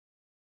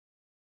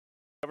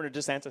Governor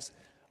DeSantis.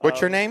 What's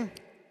your name?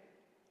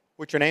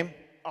 What's your name?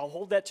 I'll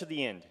hold that to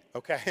the end.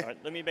 Okay. All right,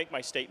 let me make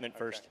my statement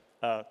first.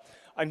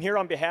 I'm here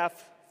on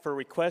behalf for a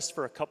request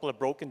for a couple of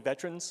broken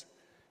veterans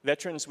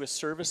with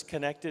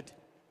service-connected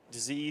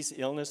disease,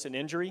 illness, and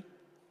injury.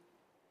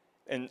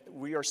 And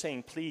we are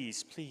saying,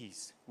 please,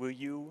 please, will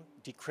you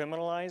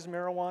decriminalize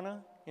marijuana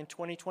in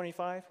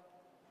 2025?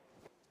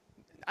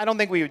 I don't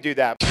think we would do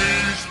that.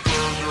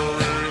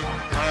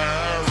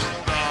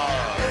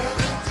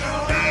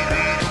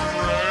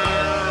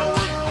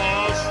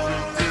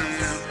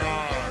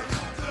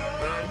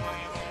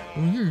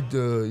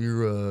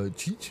 Your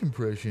Cheech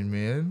impression,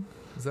 man.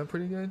 Is that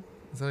pretty good?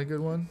 Is that a good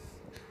one?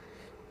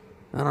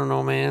 I don't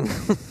know, man.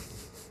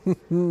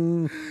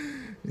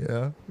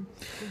 Yeah.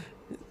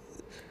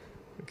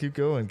 Keep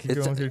going. Keep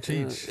going with your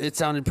Cheech. It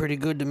sounded pretty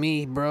good to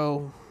me,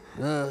 bro.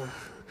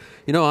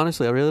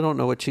 Honestly, I really don't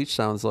know what Cheech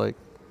sounds like.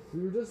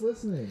 We were just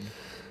listening.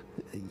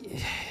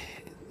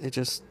 It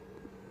just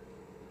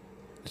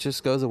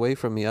goes away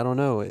from me. I don't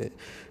know. I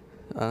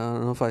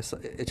don't know if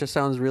it just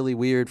sounds really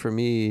weird for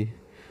me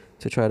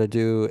to try to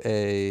do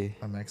a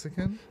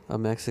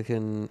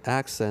Mexican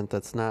accent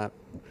that's not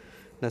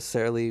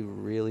necessarily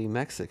really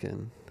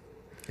Mexican.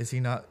 Is he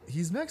not?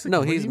 He's Mexican.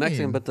 No, he's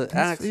Mexican, but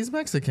he's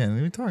Mexican.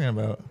 What are you talking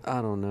about?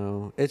 I don't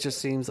know. It just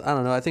seems, I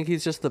don't know. I think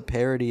he's just the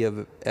parody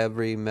of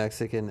every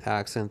Mexican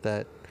accent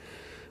that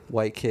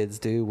white kids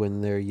do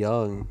when they're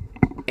young.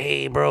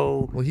 Hey,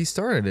 bro. Well, he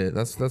started it.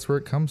 That's where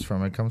it comes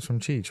from. It comes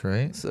from Cheech,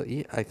 right? So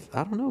yeah, I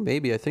don't know.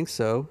 Maybe I think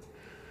so.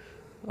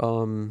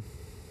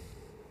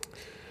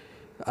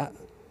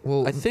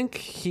 I think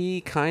he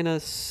kind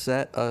of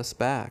set us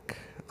back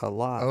a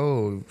lot.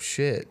 Oh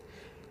shit.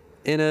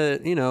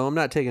 I'm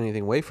not taking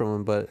anything away from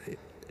him, but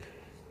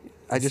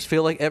I just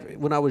feel like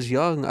when I was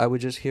young, I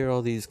would just hear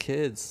all these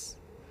kids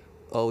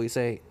always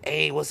say,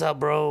 "Hey, what's up,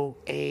 bro?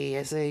 Hey,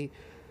 I say,"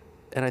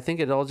 and I think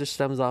it all just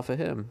stems off of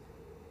him.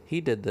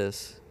 He did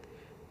this.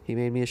 He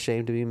made me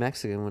ashamed to be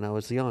Mexican when I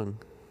was young.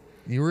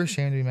 You were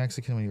ashamed to be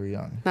Mexican when you were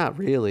young? Not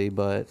really,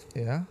 but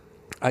yeah.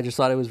 I just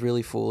thought it was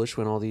really foolish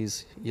when all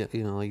these, like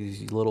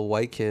these little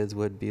white kids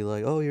would be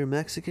like, "Oh, you're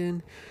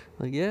Mexican?"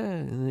 Like, yeah.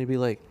 And they'd be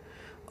like,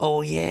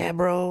 "Oh, yeah,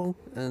 bro."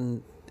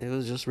 And it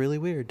was just really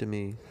weird to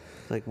me.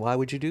 Like, why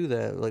would you do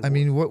that? Like, I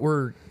mean, what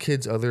were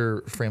kids'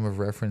 other frame of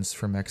reference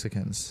for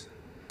Mexicans?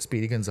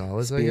 Speedy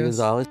Gonzalez, I guess?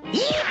 Gonzalez.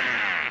 Yeah!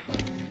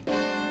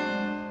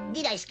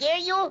 Did I scare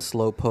you?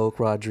 Slowpoke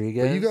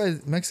Rodriguez. But you guys,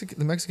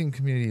 the Mexican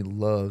community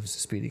loves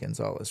Speedy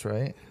Gonzalez,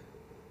 right?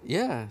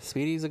 Yeah,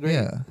 Speedy's a great.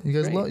 Yeah, you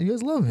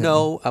guys love him.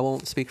 No, I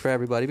won't speak for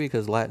everybody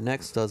because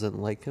Latinx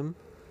doesn't like him.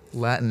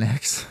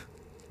 Latinx?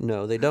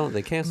 No, they don't.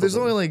 They cancel. There's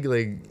only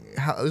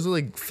there's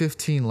like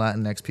 15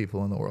 Latinx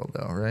people in the world,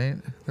 though, right?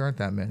 There aren't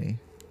that many.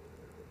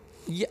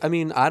 Yeah, I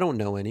mean, I don't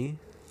know any.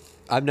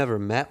 I've never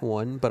met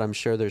one, but I'm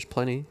sure there's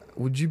plenty.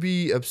 Would you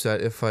be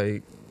upset if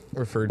I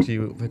referred to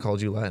you, if I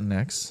called you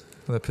Latinx?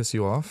 Would that piss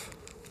you off?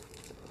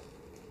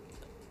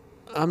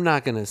 I'm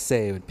not gonna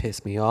say it would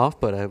piss me off,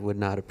 but I would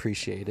not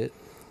appreciate it.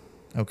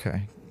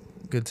 Okay,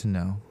 good to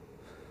know.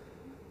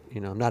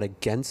 I'm not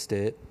against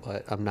it,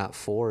 but I'm not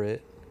for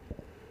it.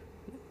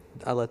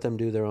 I let them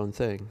do their own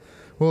thing.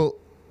 Well,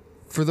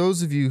 for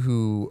those of you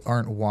who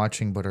aren't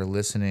watching but are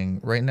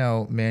listening, right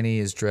now Manny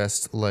is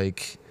dressed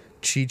like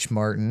Cheech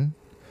Martin,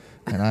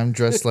 and I'm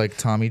dressed like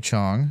Tommy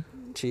Chong.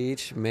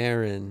 Cheech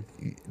Marin.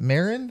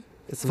 Marin?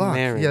 It's Fuck.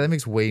 Marin. Yeah, that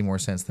makes way more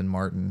sense than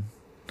Martin.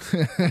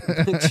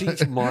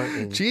 Cheech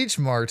Martin. Cheech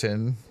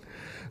Martin.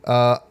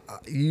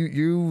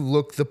 You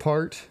look the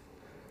part.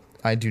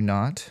 I do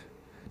not.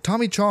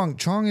 Tommy Chong.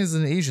 Chong is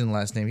an Asian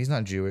last name. He's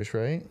not Jewish,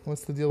 right?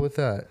 What's the deal with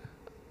that?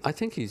 I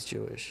think he's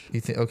Jewish. You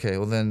think? Okay,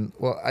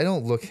 well I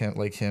don't look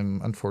like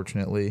him,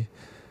 unfortunately.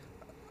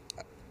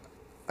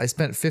 I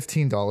spent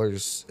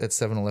 $15 at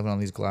 7-Eleven on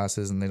these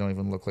glasses, and they don't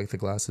even look like the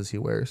glasses he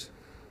wears.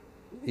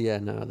 Yeah,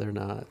 no, they're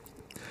not.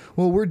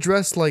 Well, we're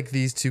dressed like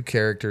these two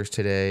characters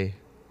today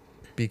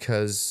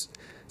because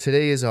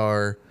today is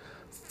our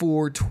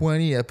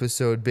 420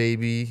 episode,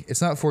 baby.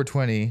 It's not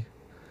 420,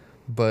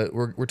 but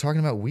we're talking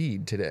about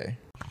weed today.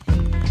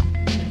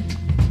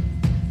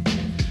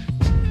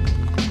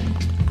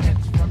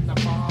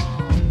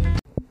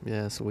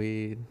 Yes,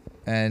 weed.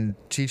 And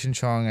Cheech and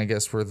Chong, I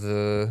guess, were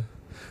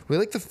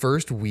like the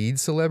first weed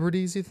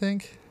celebrities, you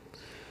think?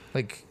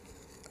 Like,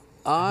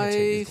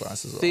 I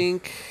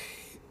think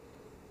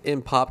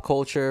in pop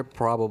culture,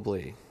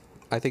 probably.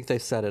 I think they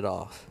set it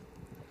off.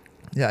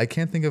 Yeah, I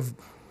can't think of.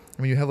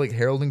 I mean, you have like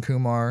Harold and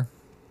Kumar,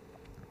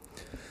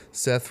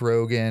 Seth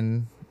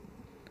Rogen.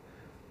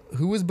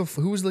 Who was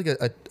like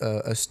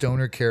a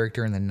stoner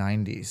character in the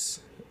 90s?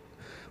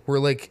 Where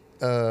like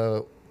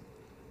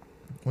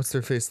what's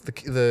their face? The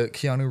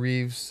Keanu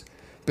Reeves,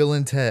 Bill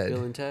and Ted.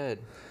 Bill and Ted.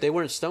 They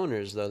weren't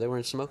stoners though. They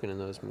weren't smoking in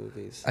those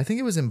movies. I think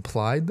it was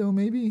implied though.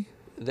 Maybe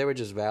they were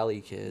just Valley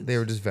kids. They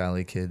were just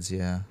Valley kids.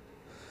 Yeah.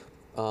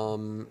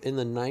 In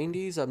the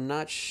 90s, I'm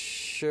not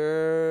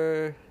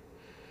sure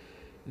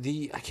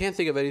I can't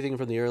think of anything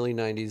from the early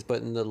 90s,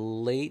 but in the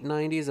late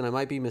 90s, and I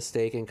might be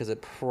mistaken because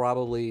it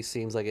probably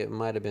seems like it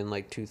might have been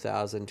like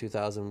 2000,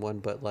 2001,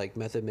 but like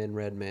Method Man,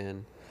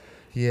 Redman.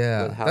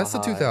 Yeah, With How that's the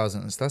High.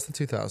 2000s. That's the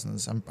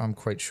 2000s. I'm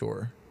quite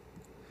sure.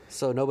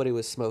 So nobody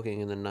was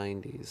smoking in the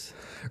 90s.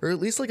 Or at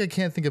least like I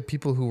can't think of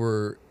people who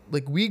were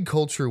like weed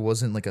culture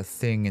wasn't like a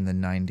thing in the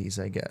 90s,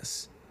 I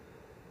guess.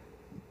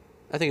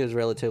 I think it was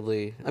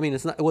relatively. I mean,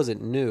 it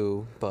wasn't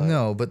new, but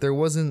No, but there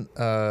wasn't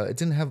it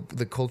didn't have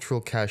the cultural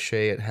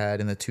cachet it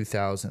had in the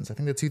 2000s. I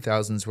think the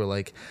 2000s were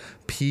like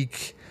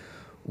peak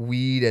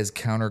weed as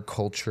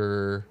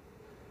counterculture,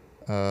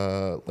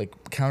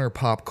 like counter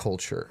pop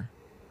culture.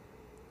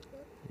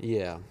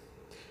 yeah.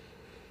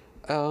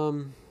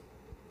 I'm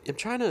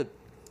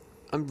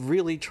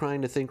really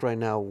trying to think right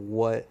now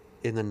what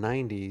in the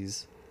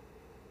 90s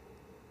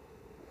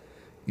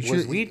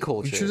was weed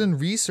culture. You should have done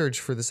research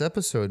for this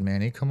episode,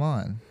 Manny. Come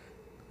on.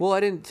 Well, I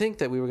didn't think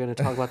that we were going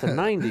to talk about the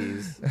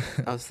 90s.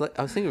 I was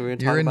thinking we were going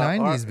to talk You're a about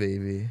 90s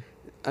baby.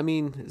 I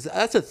mean,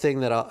 that's a thing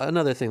that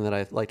another thing that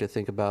I like to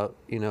think about,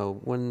 you know,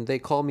 when they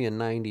call me a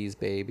 90s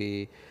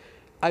baby,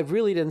 I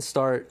really didn't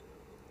start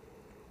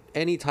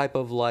any type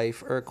of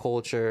life or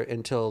culture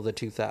until the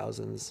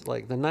 2000s.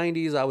 Like the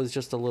 90s, I was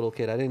just a little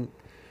kid. I didn't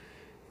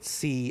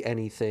see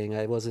anything.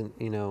 I wasn't,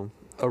 you know,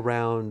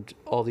 around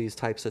all these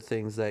types of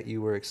things that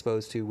you were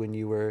exposed to when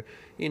you were,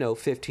 you know,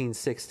 15,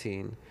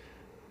 16.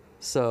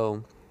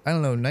 So I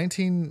don't know.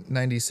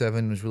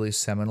 1997 was really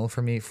seminal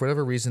for me. For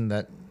whatever reason,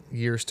 that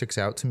year sticks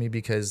out to me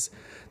because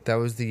that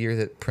was the year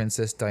that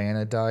Princess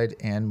Diana died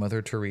and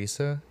Mother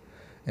Teresa.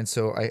 And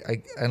so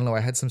I don't know.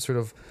 I had some sort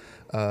of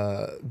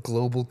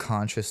global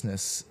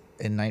consciousness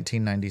in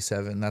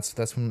 1997.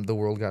 That's when the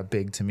world got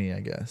big to me, I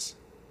guess,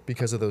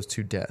 because of those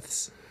two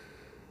deaths.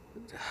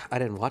 I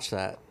didn't watch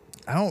that.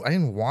 I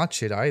didn't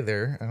watch it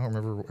either. I don't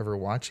remember ever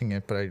watching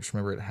it, but I just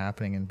remember it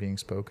happening and being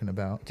spoken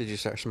about. Did you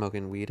start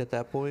smoking weed at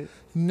that point?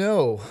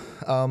 No.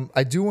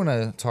 I do want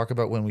to talk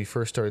about when we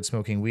first started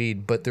smoking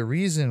weed, but the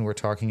reason we're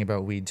talking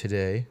about weed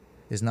today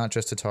is not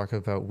just to talk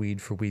about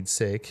weed for weed's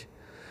sake,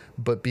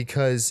 but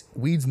because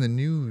weed's in the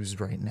news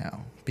right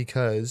now.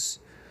 Because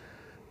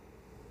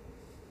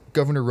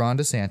Governor Ron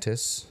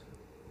DeSantis,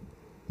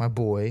 my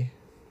boy,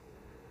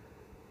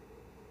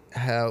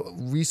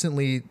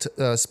 recently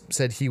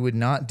said he would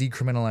not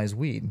decriminalize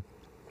weed.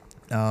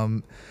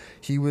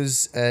 He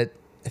was I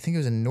think it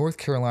was in North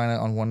Carolina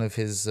on one of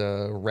his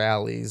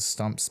rallies,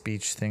 stump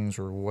speech things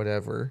or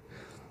whatever.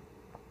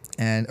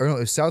 Or no, it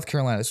was South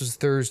Carolina. This was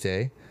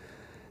Thursday.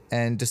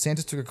 And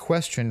DeSantis took a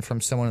question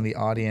from someone in the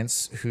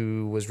audience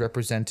who was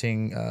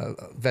representing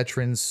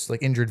veterans,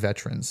 like injured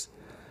veterans.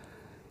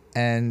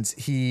 And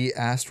he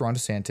asked Ron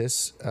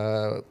DeSantis,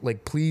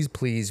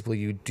 please, will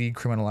you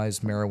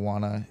decriminalize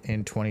marijuana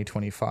in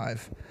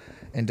 2025?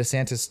 And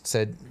DeSantis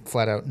said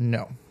flat out,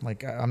 no,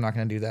 I'm not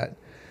going to do that.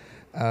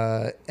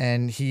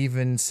 And he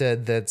even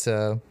said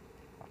that,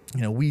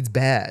 weed's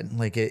bad.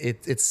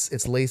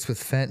 It's laced with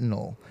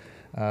fentanyl.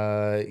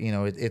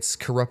 It's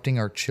corrupting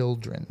our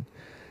children.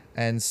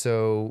 And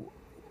so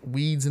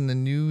weed's in the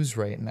news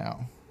right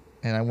now.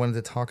 And I wanted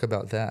to talk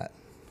about that.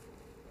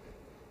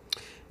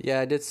 Yeah,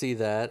 I did see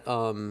that.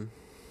 I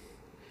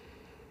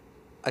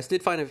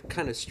did find it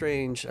kind of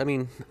strange. I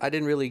mean, I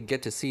didn't really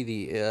get to see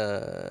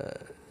the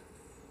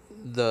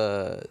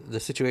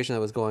situation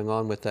that was going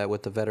on with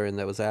the veteran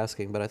that was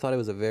asking, but I thought it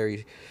was a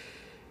very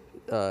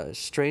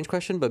strange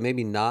question, but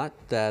maybe not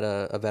that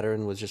a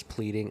veteran was just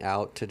pleading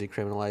out to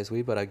decriminalize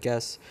weed, but I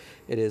guess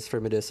it is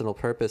for medicinal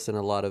purpose, and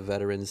a lot of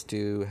veterans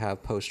do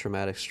have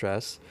post-traumatic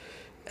stress,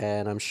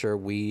 and I'm sure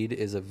weed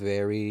is a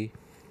very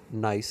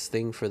nice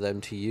thing for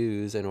them to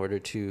use in order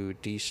to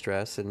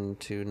de-stress and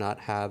to not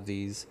have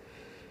these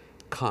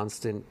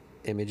constant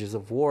images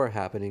of war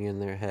happening in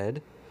their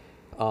head.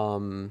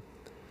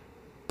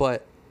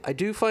 But I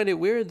do find it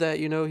weird that,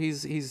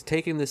 he's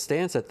taking this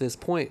stance at this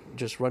point,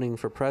 just running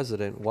for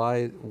president.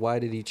 Why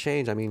did he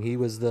change? I mean, he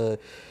was the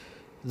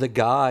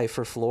guy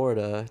for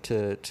Florida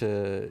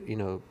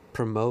to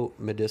promote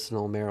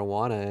medicinal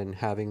marijuana and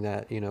having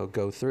that,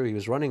 go through. He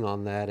was running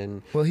on that.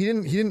 And well, he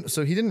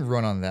didn't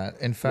run on that.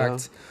 In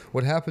fact,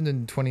 what happened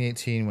in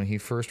 2018 when he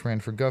first ran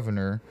for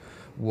governor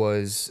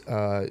was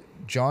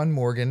John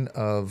Morgan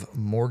of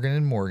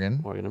Morgan &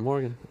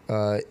 Morgan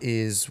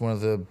is one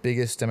of the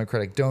biggest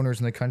Democratic donors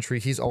in the country.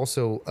 He's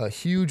also a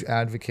huge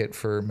advocate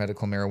for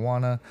medical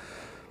marijuana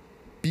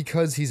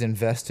because he's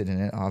invested in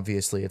it.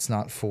 Obviously, it's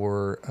not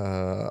for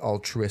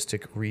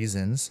altruistic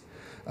reasons,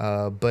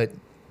 but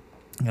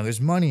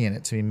there's money in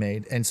it to be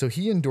made. And so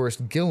he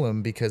endorsed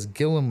Gillum because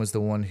Gillum was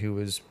the one who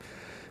was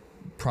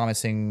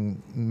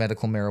promising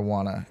medical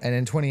marijuana. And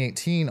in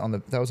 2018,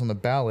 that was on the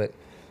ballot.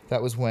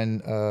 That was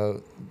when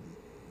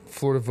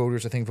Florida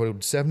voters, I think, voted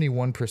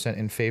 71%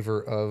 in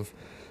favor of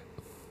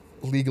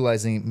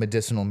legalizing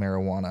medicinal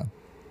marijuana.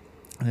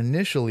 And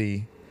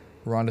initially,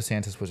 Ron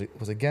DeSantis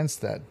was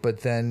against that,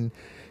 but then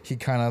he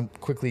kind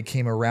of quickly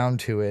came around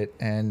to it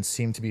and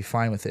seemed to be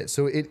fine with it.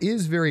 So it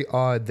is very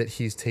odd that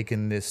he's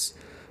taken this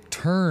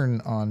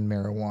turn on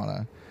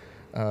marijuana.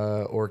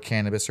 or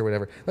cannabis or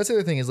whatever. That's the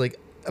other thing is like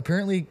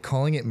apparently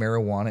calling it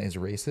marijuana is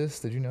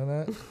racist. Did you know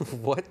that?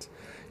 What?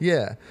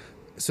 Yeah.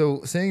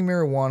 So saying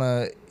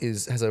marijuana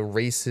has a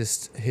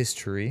racist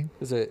history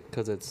Is it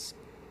because it's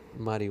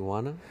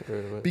marijuana?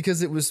 Or what?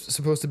 because it was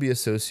supposed to be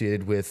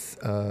associated with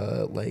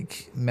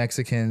like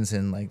Mexicans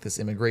and like this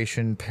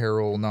immigration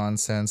peril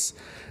nonsense.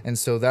 And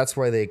so that's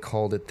why they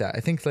called it that. I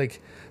think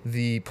like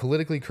the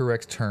politically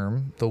correct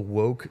term, the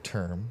woke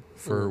term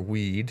for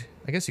weed,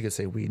 I guess you could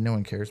say weed, no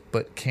one cares,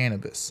 but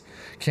cannabis.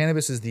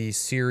 Cannabis is the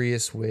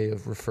serious way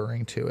of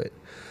referring to it.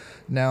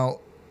 Now,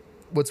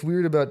 what's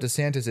weird about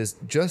DeSantis is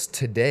just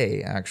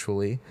today,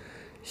 actually,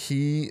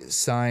 he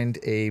signed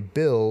a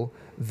bill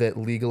that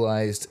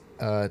legalized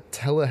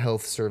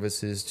telehealth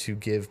services to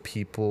give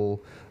people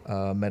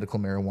medical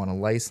marijuana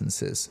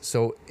licenses.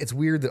 So it's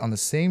weird that on the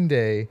same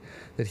day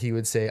that he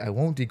would say, I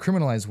won't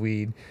decriminalize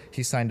weed,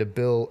 he signed a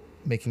bill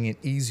making it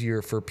easier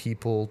for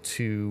people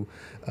to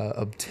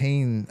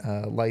obtain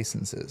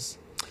licenses.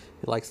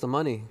 He likes the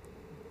money.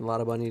 A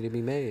lot of money to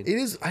be made. It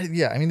is, I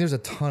mean, there's a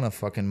ton of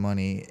fucking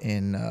money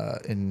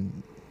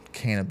in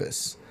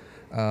cannabis.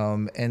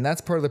 And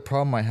that's part of the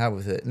problem I have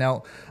with it.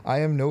 Now, I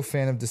am no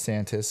fan of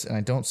DeSantis, and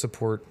I don't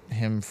support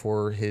him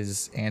for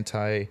his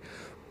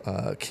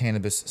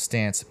anti-cannabis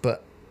stance.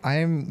 But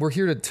we're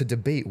here to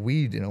debate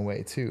weed in a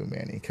way too,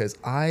 Manny, because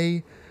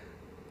I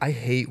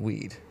hate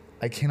weed.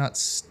 I cannot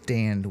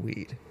stand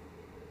weed.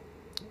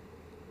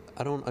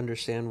 I don't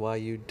understand why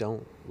you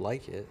don't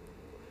like it.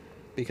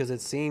 Because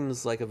it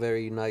seems like a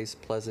very nice,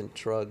 pleasant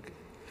drug.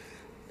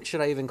 Should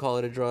I even call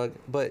it a drug?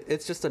 But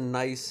it's just a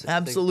nice...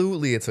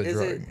 Absolutely, it's a Is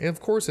drug. it? Of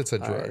course it's a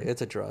All drug. right,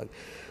 it's a drug.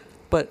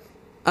 But,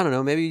 I don't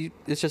know, maybe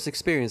it's just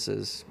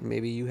experiences.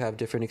 Maybe you have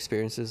different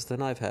experiences than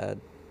I've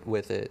had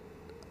with it.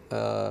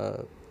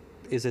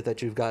 Is it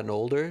that you've gotten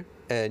older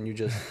and you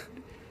just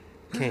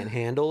can't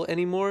handle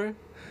anymore?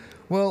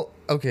 Well,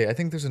 okay, I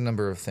think there's a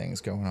number of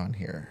things going on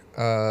here.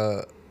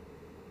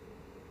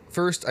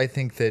 First, I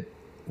think that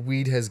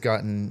weed has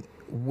gotten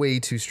way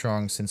too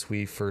strong since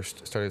we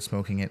first started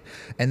smoking it,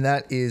 and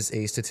that is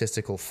a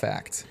statistical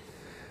fact.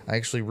 I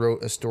actually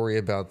wrote a story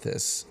about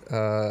this,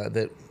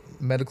 that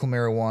medical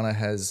marijuana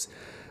has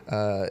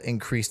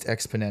increased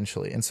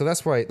exponentially, and so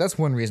that's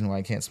one reason why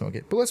I can't smoke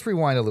it. But let's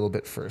rewind a little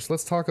bit first.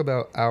 Let's talk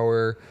about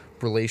our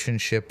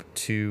relationship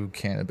to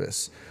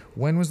cannabis.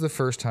 When was the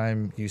first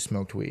time you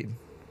smoked weed?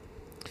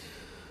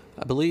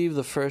 I believe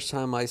the first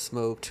time I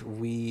smoked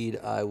weed,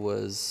 I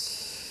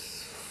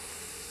was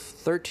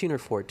 13 or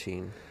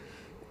 14.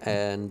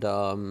 And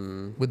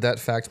Would that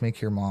fact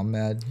make your mom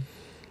mad?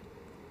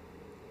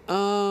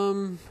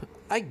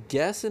 I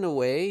guess in a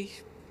way.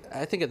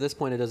 I think at this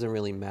point it doesn't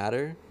really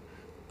matter.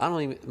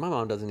 My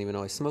mom doesn't even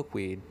know I smoke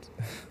weed.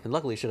 And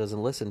luckily she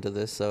doesn't listen to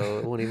this, so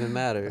it won't even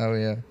matter. Oh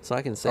yeah. So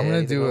I can say I'm gonna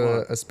anything do I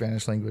want. a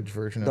Spanish language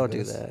version Don't of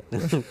do this.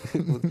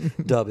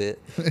 that. Dub it.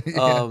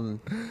 Yeah.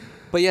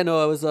 But yeah,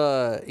 no, I was,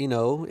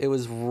 it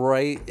was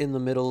right in the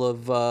middle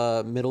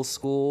of middle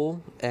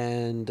school,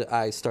 and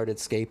I started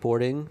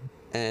skateboarding,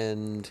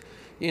 and,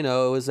 it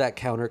was that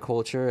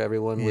counterculture.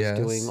 Everyone was Yes.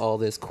 doing all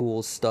this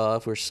cool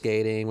stuff. We're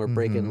skating, we're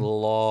breaking the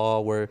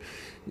law, we're,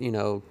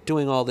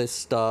 doing all this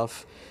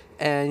stuff,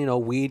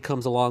 and, weed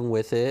comes along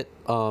with it.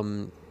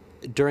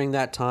 During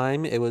that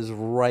time, it was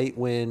right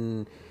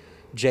when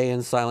Jay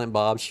and Silent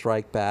Bob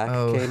Strike Back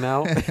came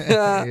out.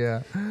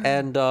 Yeah.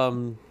 And,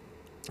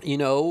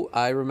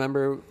 I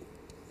remember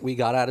we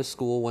got out of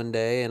school one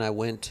day and I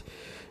went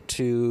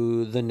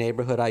to the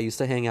neighborhood I used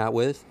to hang out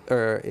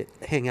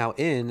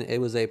in.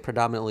 It was a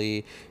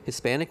predominantly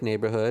Hispanic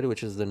neighborhood,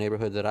 which is the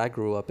neighborhood that I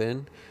grew up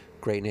in.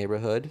 Great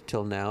neighborhood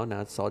till now.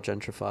 Now it's all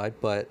gentrified.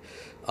 But,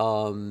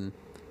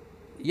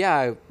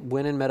 I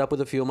went and met up with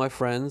a few of my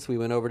friends. We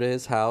went over to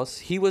his house.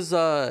 He was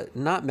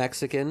not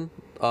Mexican.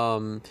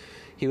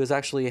 He was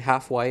actually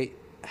half white,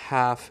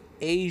 half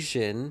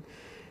Asian.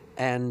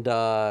 And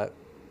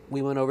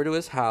we went over to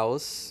his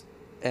house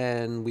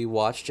and we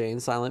watched Jay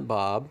and Silent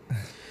Bob.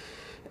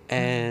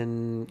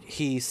 And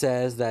he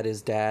says that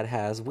his dad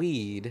has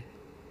weed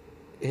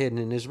hidden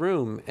in his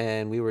room.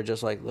 And we were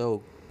just like,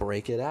 oh,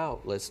 break it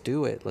out. Let's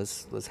do it.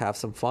 Let's have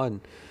some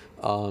fun.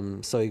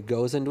 So he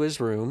goes into his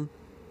room,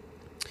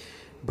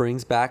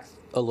 brings back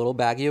a little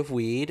baggie of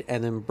weed,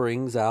 and then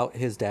brings out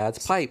his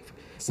dad's pipe.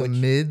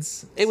 Some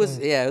mids. It was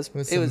mids.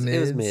 It was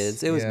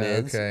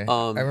mids. Okay.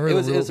 I It remember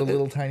was the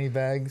little tiny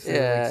bags.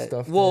 Yeah.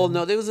 Stuff. Well,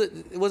 no, it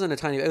wasn't a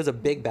tiny. It was a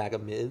big bag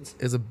of mids.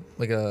 It was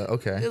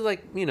okay. It was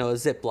like a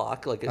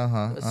Ziploc, like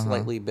a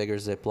slightly bigger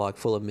Ziploc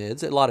full of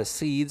mids. A lot of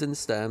seeds and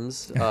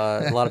stems.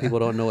 A lot of people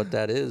don't know what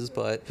that is,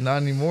 but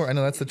Not anymore. I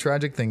know that's the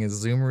tragic thing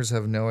is Zoomers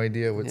have no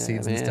idea what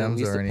seeds and stems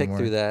we used are to anymore. pick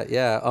through that.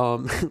 Yeah.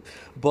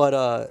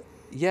 But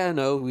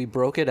we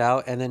broke it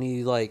out, and then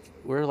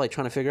we're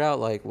trying to figure out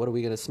what are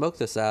we gonna smoke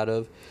this out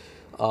of.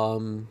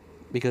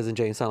 Because in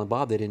Jay and Silent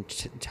Bob, they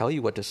didn't tell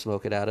you what to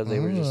smoke it out of. They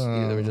were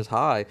just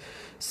high.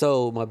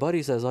 So my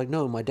buddy says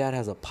no, my dad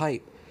has a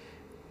pipe,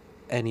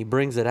 and he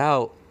brings it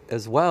out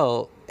as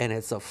well, and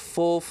it's a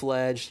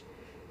full-fledged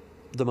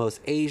the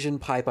most Asian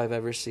pipe I've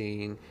ever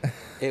seen.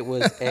 It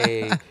was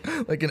a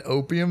Like an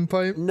opium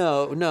pipe?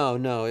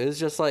 no. It was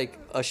just like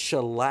a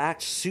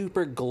shellacked,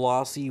 super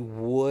glossy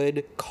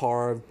wood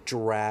carved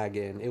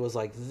dragon. It was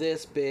like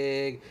this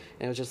big,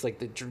 and it was just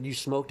like you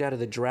smoked out of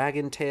the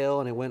dragon tail,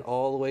 and it went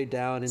all the way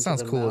down into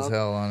Sounds the cool mouth. as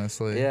hell,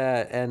 honestly.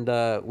 Yeah,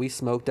 and we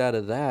smoked out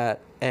of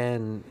that,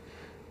 and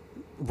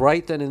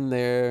right then and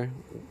there,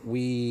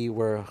 we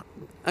were,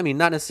 I mean,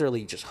 not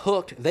necessarily just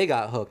hooked. They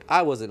got hooked.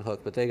 I wasn't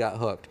hooked, but they got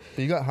hooked.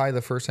 But you got high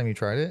the first time you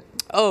tried it?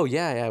 Oh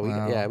yeah,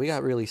 Wow. we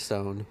got really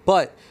stoned.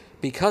 But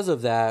because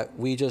of that,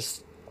 we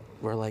just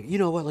were like, you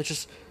know what?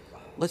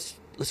 Let's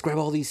grab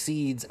all these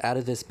seeds out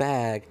of this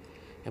bag,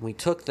 and we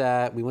took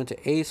that. We went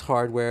to Ace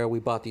Hardware. We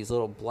bought these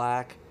little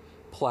black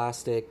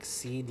plastic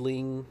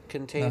seedling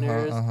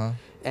containers,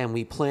 and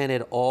we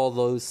planted all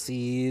those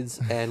seeds,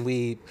 and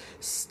we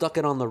stuck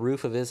it on the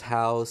roof of his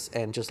house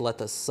and just let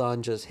the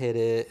sun just hit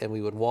it, and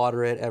we would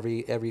water it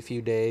every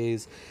few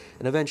days,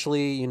 and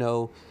eventually, you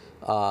know,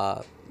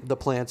 the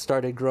plants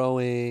started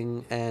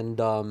growing,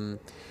 and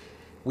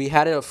we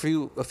had a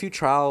few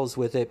trials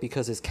with it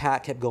because his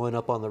cat kept going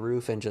up on the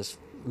roof and just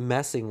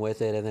messing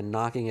with it and then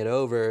knocking it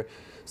over.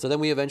 So then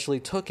we eventually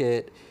took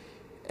it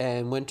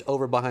and went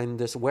over behind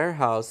this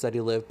warehouse that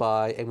he lived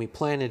by, and we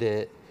planted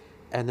it,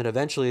 and then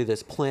eventually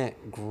this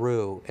plant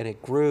grew, and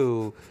it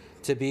grew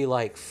to be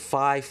like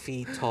 5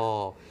 feet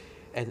tall,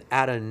 and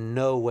out of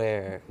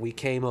nowhere we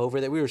came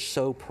over there. We were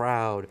so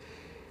proud.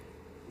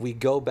 We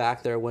go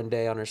back there one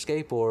day on our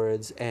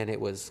skateboards, and it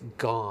was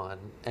gone,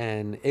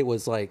 and it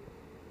was like,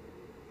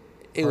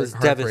 it was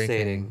Heartbreaking.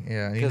 devastating.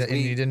 Yeah, and 'Cause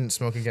you didn't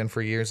smoke again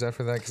for years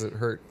after that because it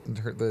hurt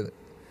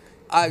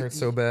hurt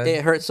so bad.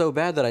 It hurt so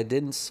bad that I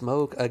didn't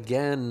smoke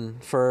again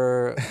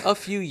for a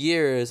few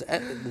years.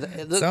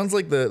 Sounds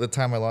like the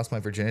time I lost my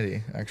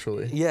virginity,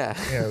 actually. Yeah.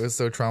 Yeah, it was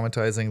so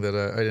traumatizing that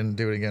I didn't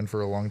do it again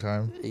for a long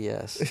time.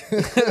 Yes.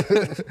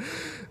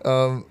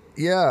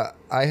 Yeah,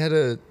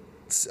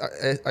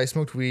 I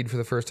smoked weed for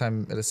the first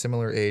time at a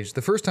similar age.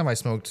 The first time I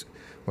smoked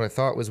what I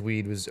thought was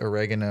weed was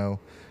oregano,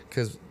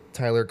 because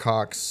Tyler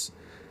Cox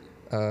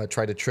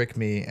tried to trick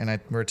me, and I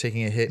remember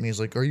taking a hit, and he's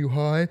like, "Are you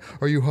high?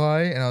 Are you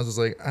high?" And I was just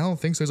like, "I don't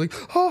think so." He's like,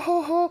 "Ha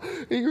ha ha!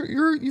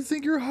 You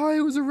think you're high?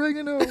 It was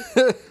oregano."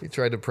 He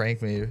tried to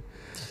prank me.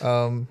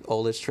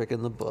 Oldest trick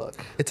in the book.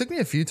 It took me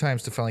a few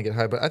times to finally get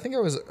high, but I think I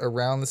was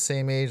around the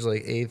same age,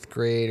 like 8th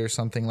grade or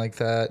something like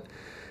that.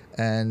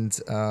 And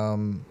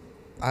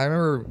I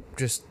remember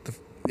just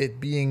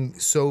it being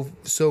so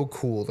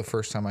cool the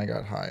first time I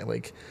got high,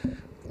 like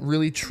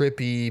really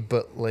trippy,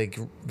 but like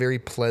very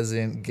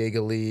pleasant,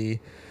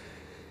 giggly.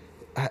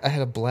 I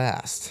had a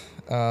blast.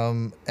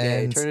 And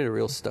Yeah, you turned into a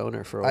real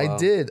stoner for a while. I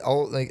did.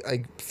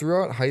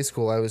 Throughout high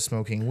school, I was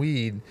smoking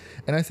weed,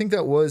 and I think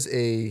that was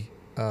a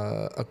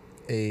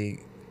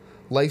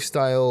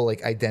lifestyle,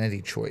 like,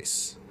 identity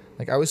choice.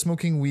 Like, I was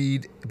smoking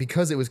weed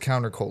because it was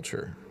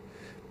counterculture,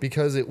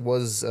 because it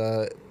was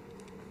kind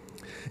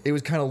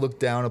of looked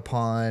down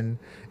upon.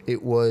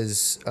 It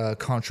was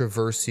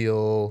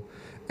controversial,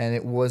 and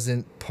it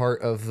wasn't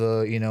part of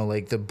the, you know,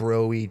 like the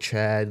bro-y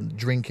Chad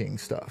drinking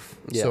stuff.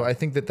 Yeah. So I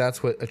think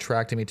that's what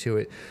attracted me to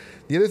it.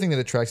 The other thing that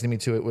attracted me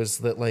to it was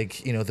that,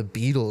 like, you know, the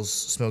Beatles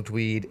smoked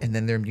weed, and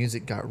then their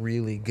music got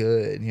really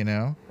good, you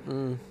know?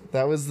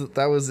 That was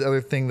the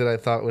other thing that I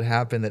thought would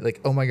happen, that,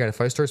 like, oh my God,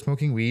 if I start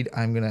smoking weed,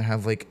 I'm going to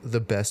have, like, the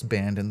best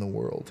band in the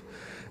world.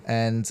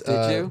 And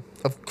Did you?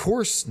 Of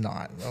course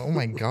not. Oh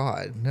my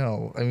God,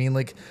 no. I mean,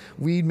 like,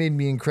 weed made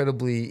me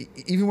incredibly,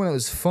 even when it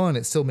was fun,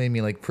 it still made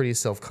me, like, pretty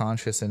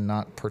self-conscious and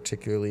not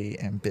particularly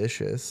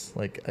ambitious.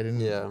 Like, I didn't.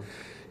 Yeah.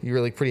 You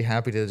were, like, pretty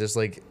happy to just,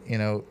 like, you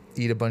know,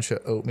 eat a bunch of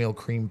oatmeal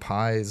cream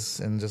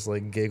pies and just,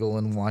 like, giggle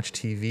and watch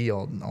TV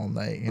all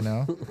night, you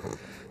know?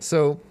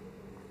 So,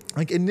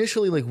 like,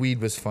 initially, like,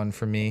 weed was fun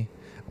for me.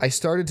 I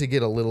started to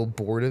get a little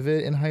bored of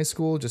it in high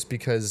school, just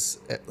because,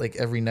 like,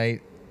 every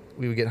night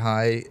we would get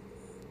high.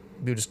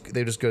 We would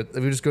just go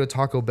to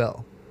Taco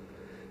Bell.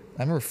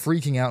 I remember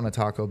freaking out in a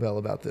Taco Bell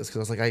about this, because I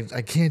was like,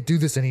 I can't do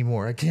this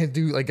anymore. I can't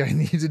do, like, I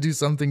need to do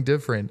something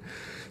different.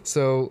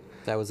 So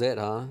That was it,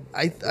 huh?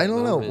 I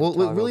don't know. moment, Well,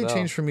 what Taco really Bell.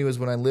 changed for me was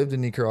when I lived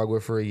in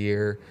Nicaragua for a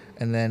year,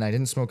 and then I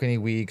didn't smoke any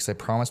weed because I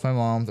promised my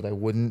mom that I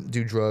wouldn't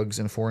do drugs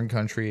in a foreign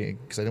country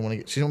because I didn't want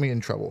to she didn't want me in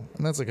trouble,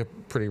 and that's like a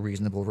pretty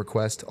reasonable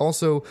request.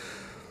 Also,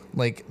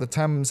 like, the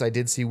times I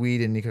did see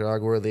weed in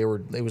Nicaragua,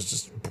 it was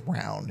just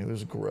brown. It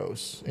was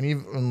gross, and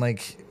even,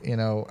 like, you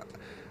know,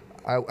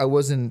 I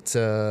wasn't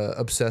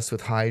obsessed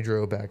with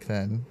hydro back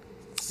then.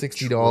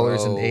 $60 an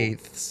Dro.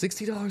 eighth.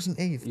 $60 an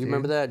eighth. You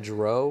remember that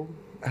Dro?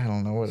 I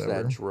don't know, What's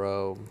whatever. that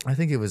Dro? I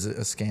think it was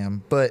a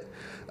scam, but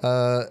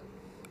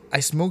I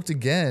smoked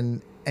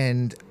again,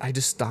 and I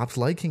just stopped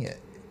liking it.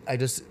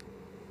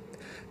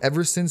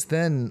 Ever since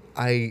then,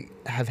 I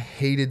have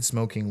hated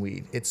smoking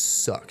weed. It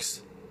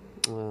sucks.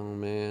 Oh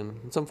man,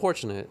 it's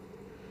unfortunate.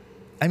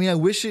 I mean, I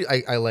wish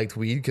I liked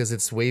weed, because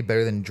it's way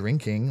better than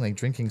drinking. Like,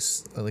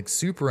 drinking's, like,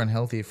 super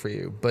unhealthy for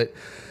you. But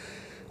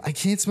I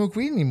can't smoke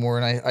weed anymore,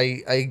 and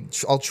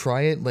I'll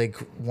try it like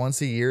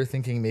once a year,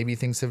 thinking maybe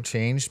things have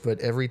changed, but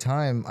every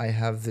time I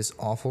have this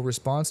awful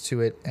response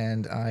to it,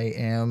 and I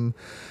am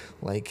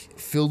like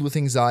filled with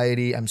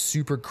anxiety. I'm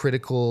super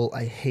critical.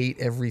 I hate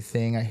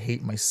everything. I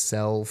hate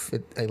myself.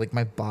 Like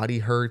my body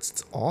hurts.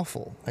 It's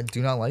awful. I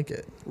do not like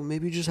it. Well,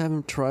 maybe you just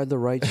haven't tried the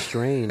right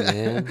strain,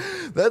 man.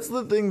 That's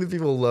the thing that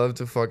people love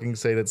to fucking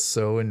say that's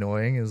so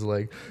annoying is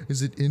like,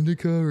 is it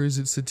indica or is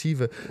it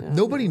sativa?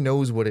 Nobody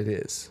knows what it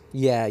is.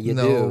 Yeah, you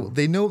do.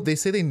 They know. They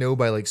say they know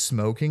by like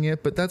smoking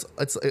it, but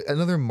it's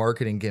another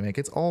marketing gimmick.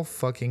 It's all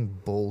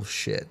fucking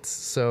bullshit.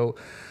 So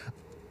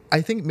I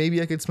think maybe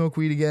I could smoke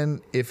weed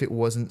again if it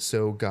wasn't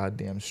so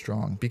goddamn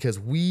strong, because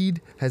weed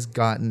has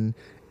gotten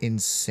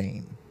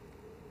insane.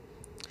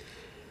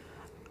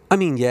 I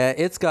mean, yeah,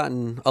 it's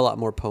gotten a lot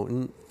more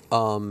potent.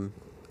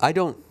 I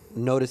don't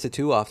notice it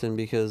too often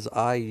because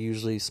I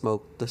usually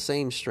smoke the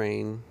same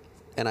strain,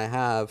 and I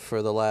have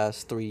for the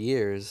last 3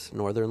 years,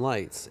 Northern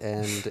Lights,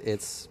 and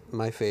it's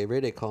my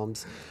favorite. It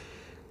calms.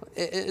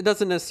 It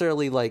doesn't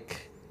necessarily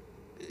like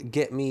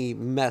get me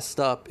messed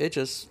up. It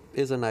just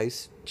is a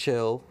nice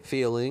chill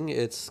feeling.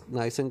 It's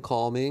nice and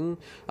calming.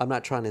 I'm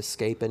not trying to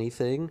escape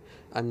anything.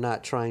 I'm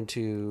not trying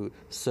to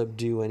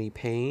subdue any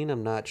pain.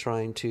 I'm not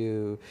trying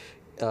to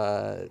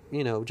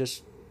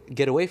just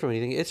get away from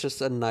anything. It's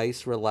just a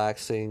nice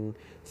relaxing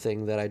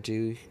thing that I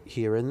do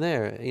here and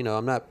there.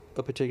 I'm not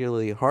a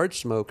particularly hard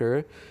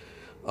smoker,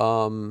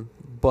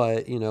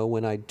 but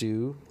when I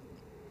do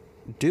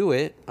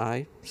it,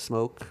 I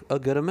smoke a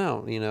good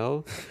amount.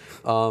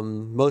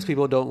 Most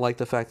people don't like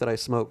the fact that I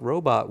smoke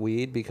robot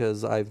weed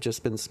because I've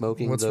just been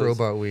smoking. What's those,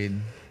 robot weed?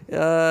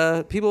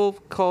 People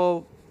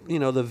call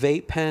the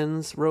vape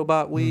pens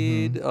robot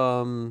weed.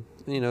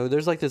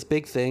 There's like this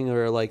big thing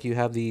where like you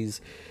have these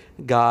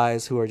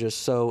guys who are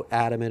just so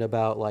adamant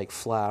about like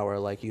flower,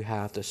 like you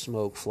have to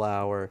smoke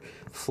flower.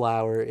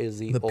 Flower is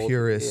the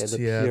purest,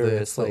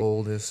 purest, the like,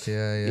 oldest,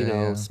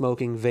 yeah.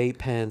 Smoking vape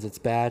pens, it's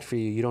bad for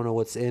you. You don't know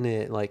what's in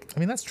it. Like, I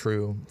mean, that's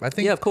true. I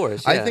think, yeah, of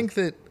course. I yeah. think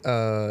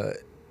that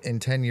in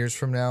 10 years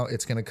from now,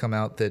 it's going to come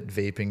out that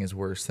vaping is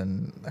worse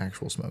than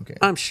actual smoking.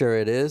 I'm sure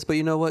it is, but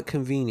you know what?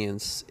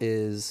 Convenience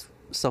is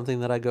something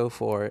that I go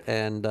for,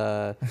 and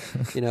I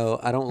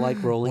don't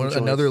like rolling joints.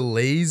 Another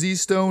lazy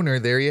stoner.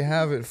 There you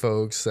have it,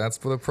 folks. That's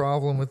the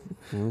problem with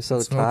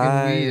smoking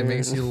weed. It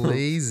makes you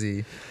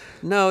lazy.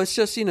 No, it's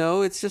just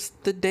it's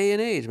just the day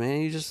and age,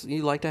 man.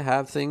 You like to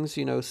have things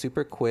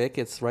super quick.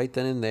 It's right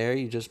then and there.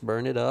 You just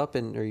burn it up,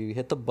 or you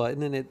hit the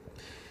button, and it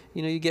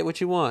you get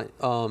what you want.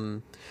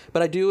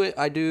 But I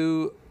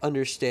do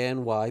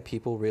understand why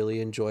people really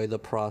enjoy the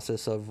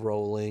process of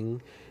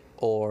rolling,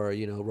 or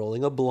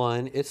rolling a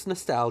blunt. It's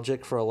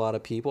nostalgic for a lot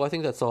of people. I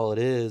think that's all it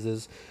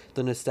is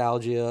the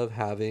nostalgia of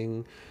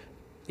having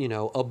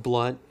a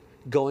blunt,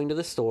 going to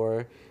the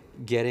store,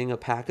 getting a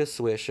pack of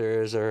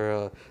Swishers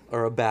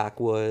or a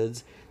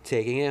Backwoods,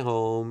 taking it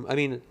home. I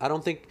mean, I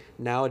don't think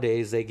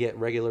nowadays they get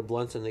regular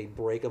blunts and they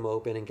break them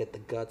open and get the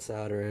guts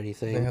out or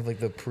anything. They have like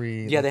the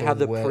pre. Yeah, like they have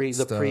the wet pre.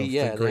 stuff,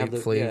 Yeah, the grape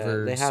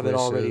flavored they have it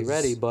already Swishes.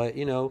 ready. But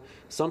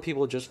some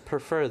people just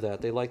prefer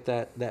that. They like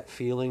that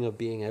feeling of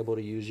being able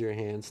to use your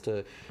hands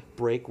to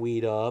break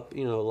weed up.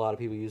 A lot of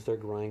people use their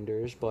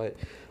grinders, but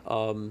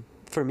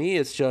for me,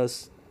 it's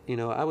just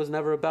I was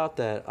never about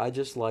that. I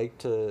just like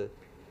to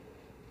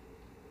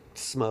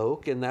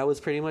smoke, and that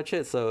was pretty much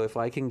it. So if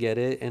I can get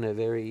it in a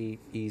very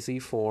easy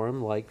form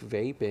like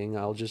vaping,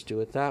 I'll just do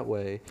it that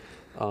way.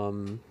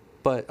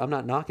 But I'm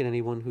not knocking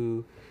anyone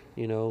who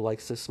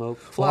likes to smoke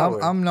flower.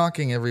 Well, I'm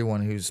knocking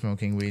everyone who's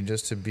smoking weed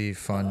just to be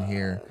fun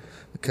here,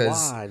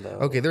 because why, though?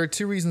 Okay, there are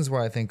two reasons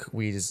why I think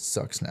weed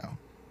sucks now.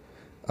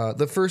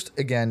 The first,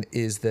 again,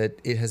 is that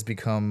it has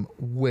become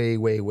way,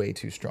 way, way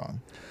too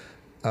strong.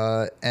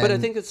 But I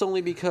think it's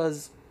only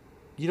because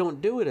you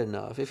don't do it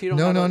enough. If you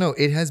don't, no,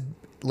 it has.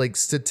 Like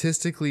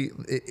statistically,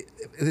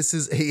 this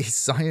is a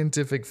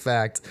scientific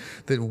fact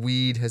that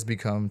weed has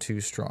become too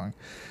strong.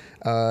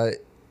 There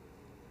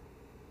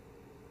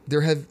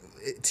have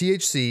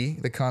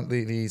THC, the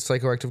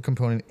psychoactive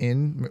component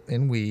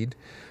in weed,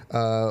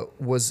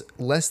 was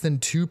less than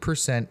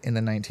 2% in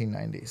the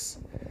 1990s.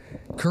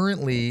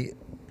 Currently,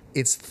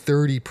 it's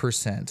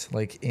 30%,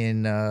 like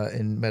in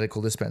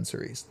medical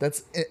dispensaries.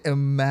 That's a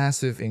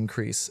massive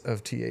increase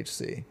of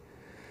THC.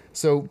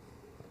 So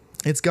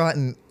it's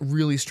gotten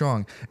really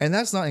strong, and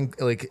that's not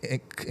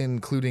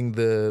including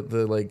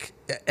the like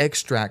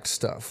extract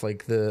stuff,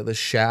 like the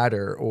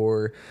shatter,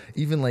 or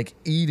even like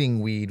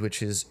eating weed,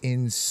 which is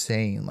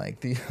insane.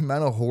 Like the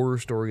amount of horror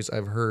stories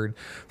I've heard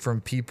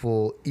from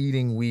people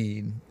eating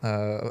weed.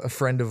 A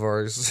friend of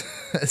ours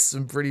has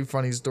some pretty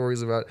funny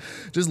stories about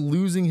just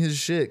losing his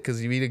shit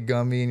because you eat a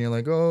gummy and you're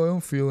like, oh, I don't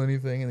feel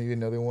anything, and then you eat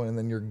another one and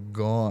then you're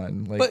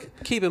gone. Like,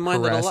 but keep in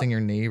mind harassing your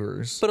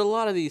neighbors. But a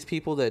lot of these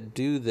people that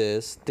do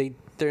this,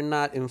 they're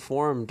not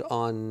informed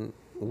on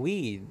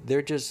weed.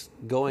 They're just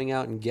going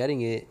out and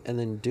getting it and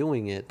then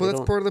doing it. But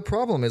that's part of the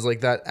problem, is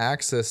like that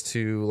access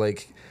to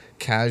like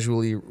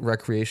casually,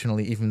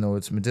 recreationally, even though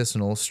it's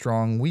medicinal,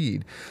 strong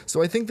weed.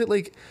 So I think that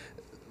like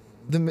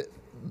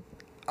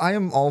I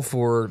am all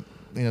for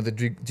the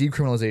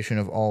decriminalization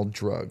of all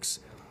drugs,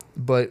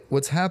 but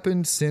what's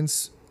happened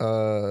since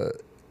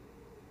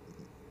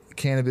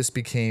cannabis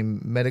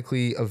became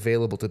medically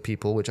available to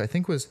people, which I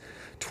think was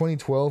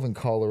 2012 in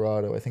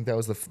Colorado. I think that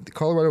was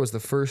Colorado was the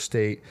first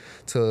state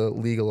to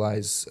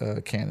legalize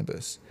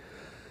cannabis,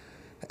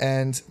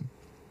 and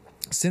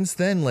since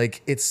then, I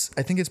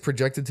think it's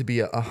projected to be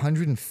a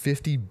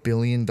 $150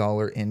 billion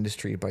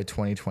industry by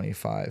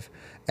 2025.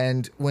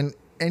 And when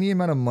any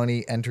amount of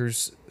money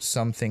enters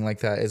something like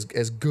that,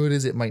 as good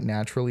as it might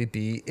naturally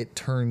be, it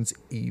turns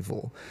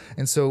evil.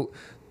 And so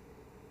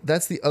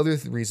that's the other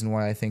reason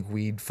why I think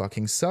weed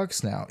fucking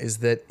sucks now, is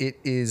that it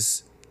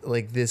is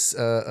like this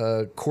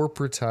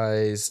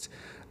corporatized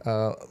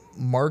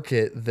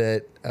market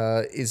that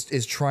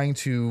is trying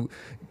to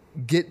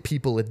get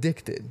people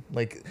addicted.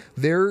 Like,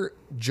 their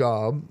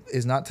job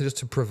is not just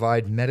to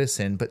provide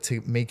medicine, but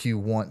to make you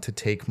want to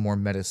take more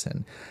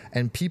medicine.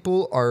 And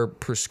people are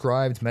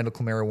prescribed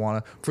medical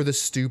marijuana for the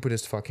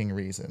stupidest fucking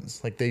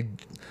reasons. Have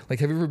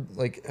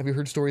you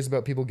heard stories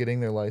about people getting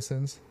their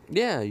license?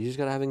 Yeah, you just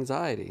gotta have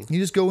anxiety. You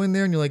just go in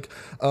there and you're like,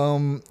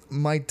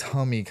 my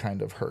tummy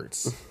kind of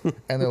hurts.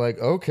 And they're like,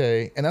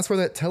 okay. And that's where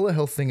that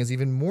telehealth thing is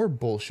even more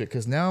bullshit,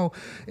 because now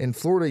in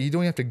Florida, you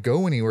don't have to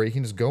go anywhere. You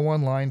can just go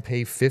online,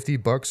 pay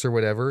 $50 or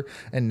whatever,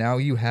 and now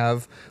you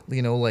have,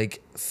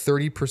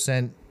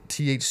 30%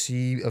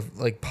 THC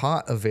of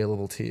pot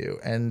available to you.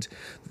 And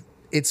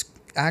it's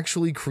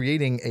actually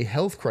creating a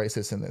health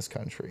crisis in this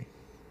country.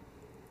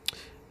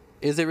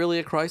 Is it really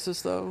a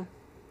crisis, though?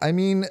 I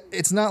mean,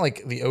 it's not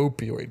like the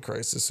opioid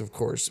crisis, of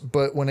course,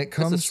 but when it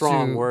comes to... It's a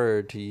strong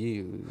word to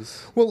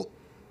use. Well,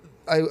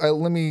 I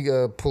let me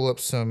pull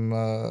up some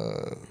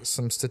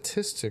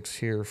statistics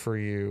here for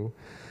you.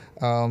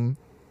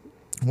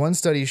 One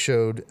study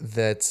showed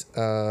that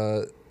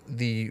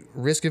the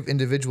risk of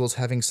individuals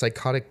having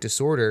psychotic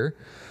disorder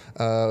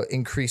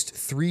increased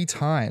 3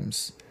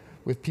 times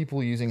with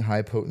people using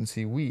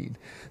high-potency weed.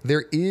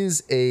 There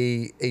is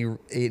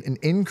an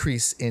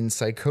increase in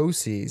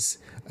psychoses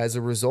as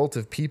a result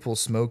of people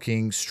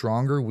smoking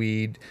stronger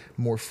weed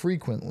more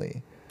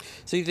frequently.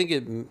 So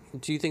do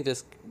you think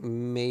this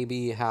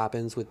maybe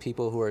happens with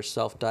people who are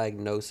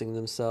self-diagnosing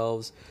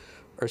themselves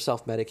or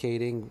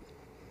self-medicating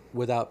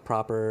without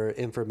proper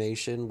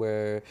information,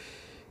 where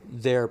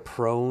they're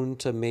prone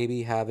to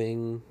maybe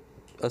having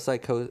a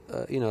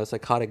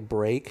psychotic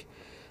break?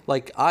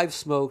 Like, I've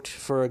smoked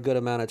for a good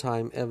amount of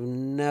time and I've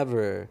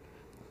never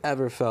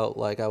ever felt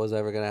like I was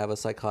ever going to have a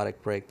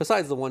psychotic break,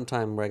 besides the one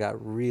time where I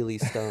got really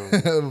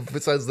stoned.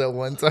 Besides that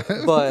one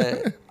time.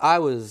 But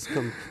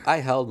I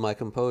held my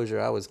composure.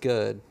 I was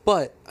good.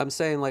 But I'm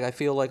saying, I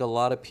feel like a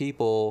lot of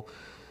people,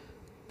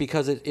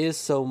 because it is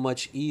so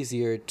much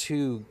easier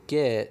to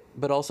get,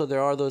 but also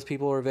there are those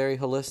people who are very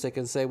holistic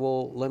and say,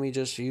 well, let me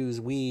just use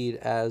weed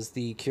as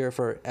the cure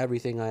for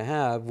everything I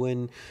have,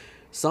 when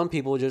some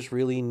people just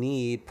really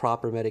need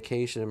proper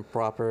medication and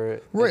proper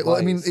right. advice. Well,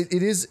 I mean,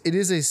 it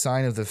is a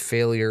sign of the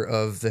failure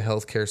of the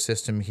healthcare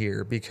system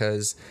here,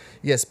 because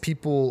yes,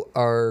 people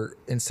are,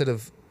 instead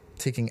of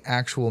taking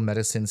actual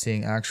medicine,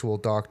 seeing actual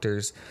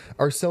doctors,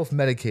 are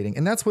self-medicating.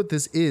 And that's what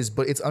this is,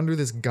 but it's under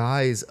this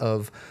guise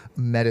of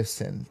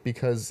medicine,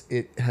 because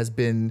it has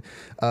been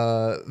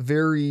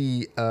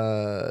very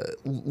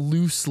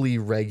loosely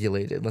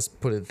regulated. Let's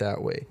put it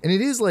that way. And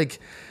it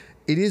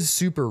is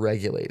super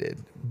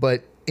regulated,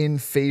 but in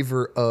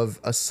favor of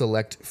a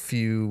select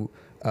few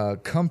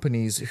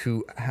companies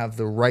who have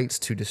the rights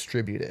to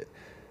distribute it.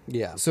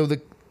 Yeah. So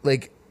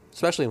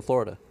especially in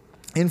Florida.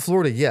 In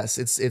Florida, yes,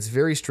 it's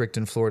very strict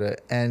in Florida,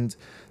 and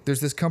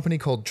there's this company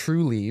called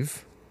True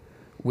Leave,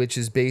 which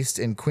is based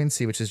in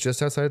Quincy, which is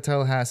just outside of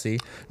Tallahassee.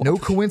 No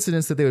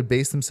coincidence that they would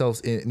base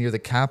themselves near the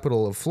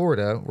capital of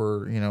Florida,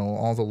 where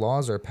all the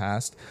laws are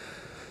passed.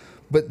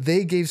 But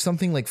they gave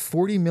something like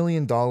 $40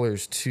 million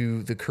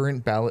to the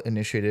current ballot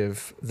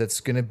initiative that's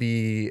going to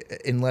be,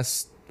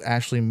 unless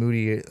Ashley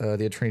Moody,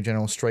 the Attorney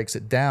General, strikes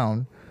it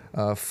down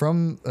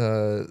from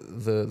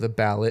the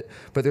ballot.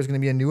 But there's going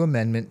to be a new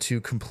amendment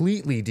to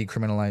completely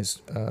decriminalize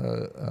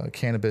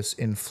cannabis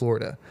in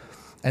Florida.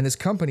 And this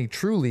company,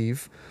 True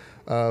Leave,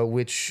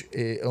 which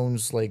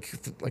owns like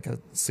a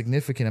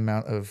significant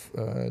amount of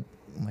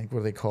what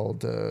are they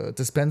called,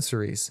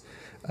 dispensaries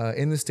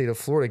in the state of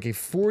Florida, gave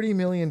 $40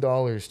 million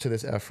to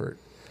this effort.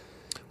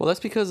 Well, that's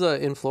because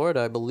in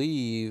Florida, I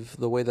believe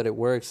the way that it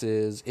works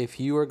is, if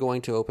you are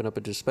going to open up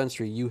a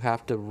dispensary, you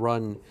have to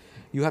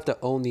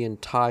own the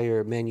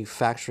entire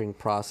manufacturing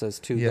process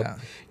too. Yeah.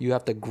 You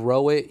have to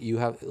grow it.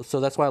 So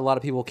that's why a lot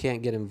of people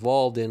can't get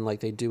involved in,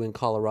 like they do in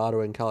Colorado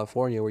and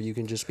California, where you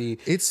can just be...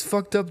 It's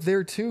fucked up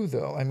there too,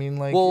 though. I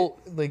mean,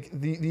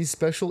 these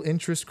special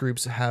interest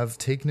groups have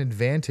taken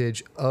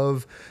advantage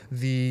of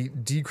the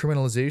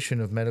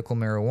decriminalization of medical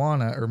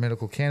marijuana or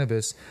medical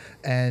cannabis,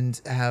 and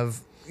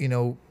have,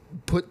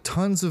 put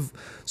tons of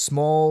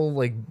small,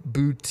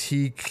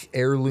 boutique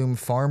heirloom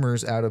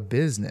farmers out of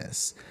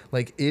business.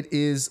 It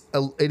is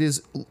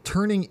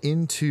turning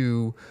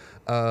into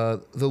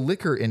the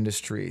liquor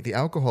industry, the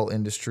alcohol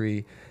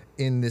industry,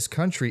 in this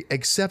country,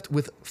 except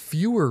with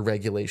fewer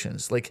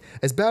regulations. Like,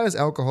 as bad as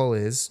alcohol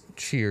is,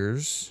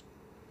 cheers,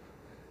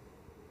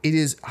 it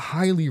is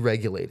highly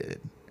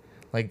regulated.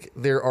 Like,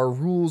 there are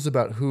rules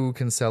about who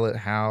can sell it,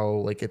 how.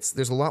 Like,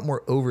 there's a lot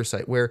more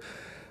oversight, where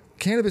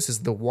cannabis is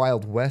the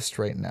Wild West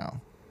right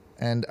now.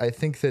 And I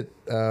think that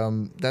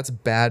that's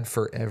bad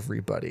for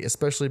everybody,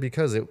 especially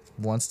because it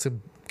wants to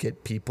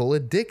get people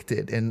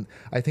addicted. And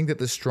I think that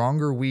the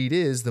stronger weed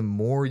is, the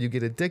more you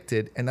get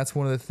addicted. And that's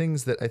one of the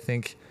things that I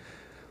think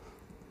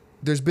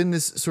there's been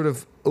this sort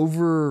of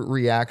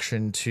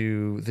overreaction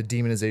to the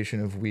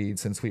demonization of weed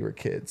since we were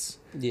kids.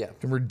 Yeah.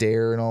 Remember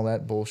Dare and all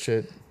that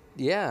bullshit?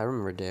 Yeah, I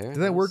remember Dare.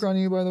 Did that work on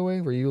you, by the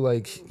way? Were you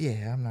like,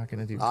 yeah, I'm not going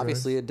to do drugs?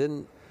 Obviously, it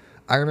didn't.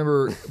 I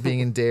remember being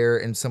in Dare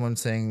and someone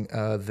saying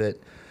that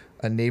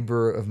a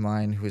neighbor of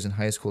mine who was in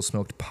high school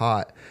smoked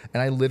pot.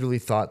 And I literally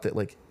thought that,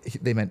 like,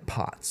 they meant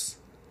pots.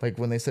 Like,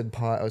 when they said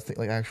pot, I was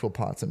thinking, like, actual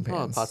pots and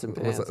pans. Oh, pots and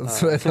pans.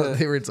 That's what I thought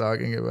they were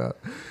talking about.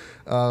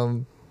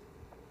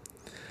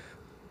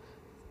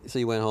 So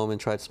you went home and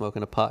tried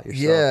smoking a pot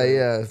yourself? Yeah, right?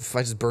 yeah. If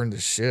I just burned the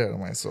shit out of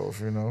myself,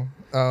 you know?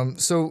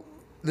 So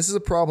this is a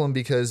problem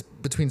because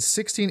between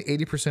 60 and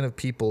 80% of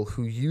people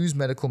who use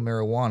medical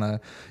marijuana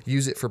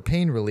use it for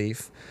pain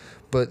relief,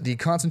 but the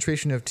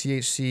concentration of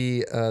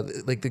THC,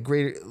 like the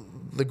greater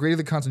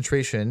the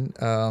concentration,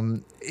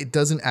 it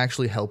doesn't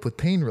actually help with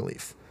pain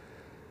relief.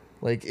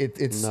 Like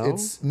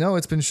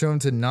it's been shown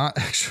to not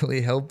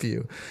actually help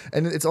you.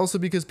 And it's also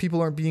because people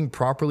aren't being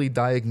properly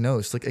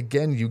diagnosed. Like,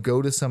 again, you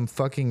go to some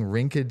fucking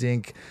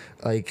rink-a-dink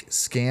like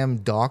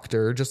scam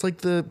doctor, just like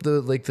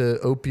the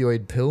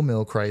opioid pill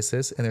mill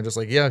crisis, and they're just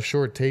like, yeah,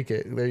 sure, take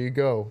it. There you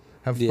go.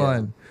 Have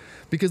fun.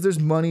 Because there's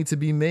money to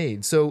be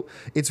made. So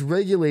it's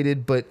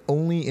regulated, but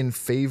only in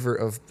favor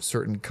of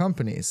certain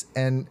companies.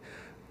 And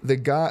the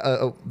guy,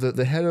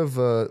 the head of,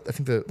 I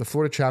think the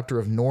Florida chapter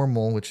of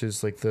NORML, which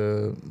is like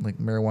the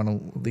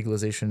marijuana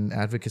legalization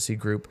advocacy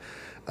group,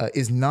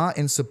 is not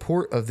in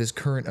support of this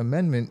current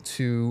amendment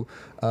to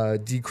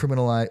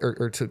decriminalize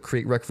or to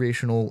create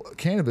recreational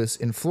cannabis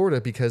in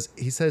Florida, because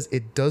he says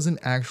it doesn't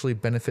actually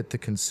benefit the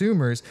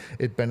consumers,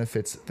 it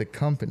benefits the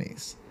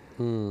companies.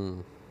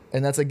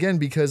 And that's, again,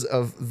 because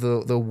of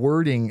the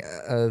wording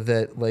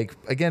that, like,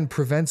 again,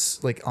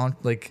 prevents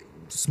like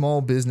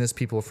small business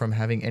people from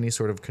having any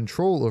sort of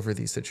control over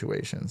these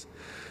situations.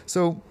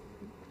 So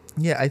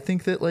yeah, I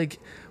think that, like,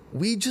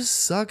 weed just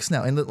sucks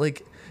now, and that,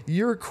 like,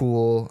 you're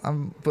cool,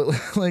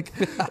 but like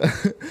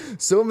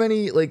so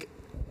many, like,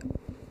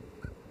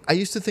 I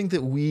used to think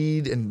that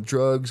weed and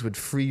drugs would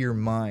free your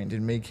mind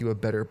and make you a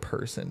better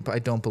person, but I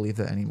don't believe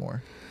that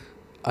anymore.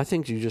 I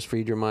think you just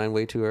freed your mind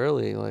way too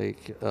early.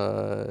 Like,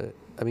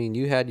 I mean,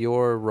 you had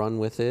your run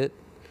with it.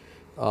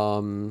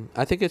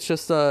 I think it's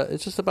just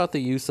about the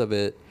use of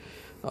it.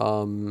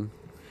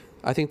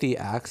 I think the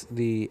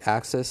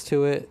access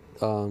to it,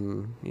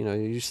 you know,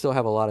 you still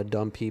have a lot of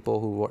dumb people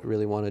who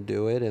really want to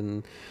do it,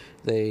 and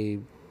they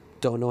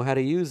don't know how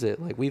to use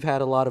it. Like, we've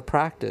had a lot of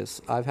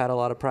practice. I've had a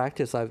lot of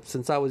practice.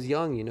 Since I was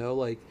young, you know,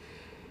 like,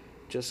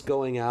 just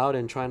going out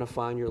and trying to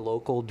find your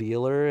local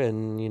dealer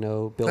and, you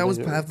know, building. That was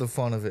half the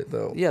fun of it,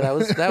 though. Yeah, that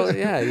was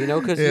yeah, you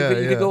know, because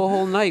you could go a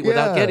whole night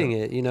without getting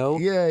it, you know.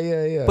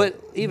 Yeah. But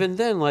even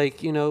then,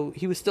 like, you know,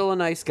 he was still a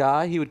nice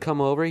guy. He would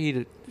come over.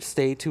 He'd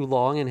stay too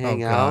long and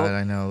hang out.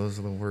 I know, those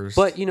are the worst.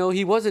 But, you know,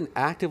 he wasn't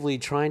actively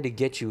trying to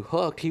get you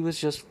hooked. He was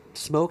just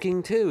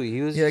smoking too.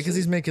 He was because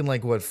he's making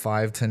like what,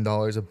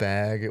 $5-10 a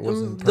bag. It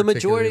wasn't the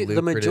majority of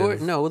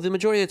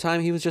the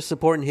time he was just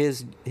supporting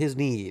his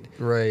need.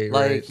 Right.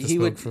 Like, to he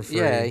smoke would for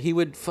free.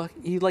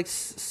 he'd like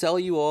sell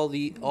you all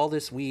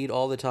this weed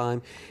all the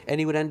time, and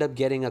he would end up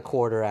getting a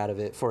quarter out of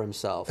it for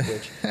himself,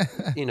 which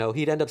you know,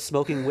 he'd end up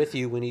smoking with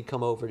you when he'd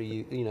come over to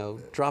you, you know,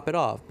 drop it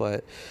off.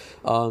 But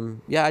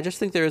yeah, I just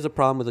think there is a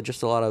problem with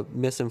just a lot of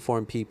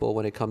misinformed people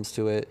when it comes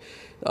to it,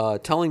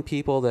 telling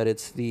people that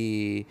it's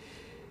the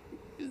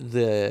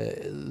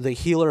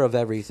healer of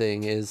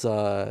everything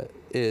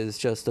is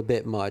just a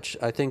bit much.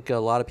 I think a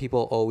lot of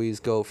people always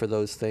go for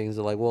those things.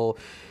 They're like, well,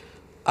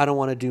 I don't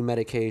want to do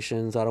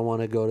medications. I don't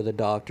want to go to the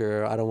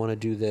doctor. I don't want to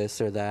do this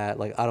or that.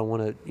 Like, I don't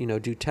want to, you know,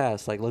 do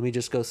tests. Like, let me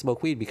just go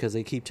smoke weed, because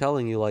they keep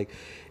telling you, like,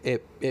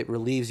 it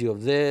relieves you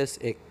of this.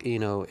 It, you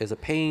know, is a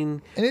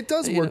pain. And it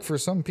does work for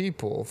some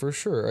people, for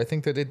sure. I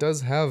think that it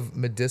does have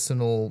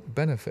medicinal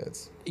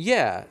benefits.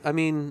 Yeah. I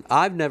mean,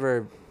 I've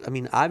never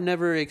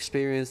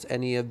experienced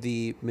any of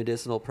the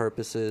medicinal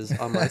purposes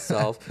on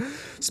myself.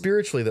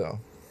 Spiritually, though.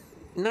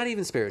 Not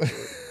even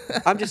spiritually.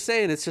 I'm just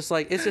saying, it's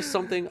just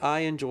something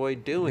I enjoy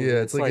doing.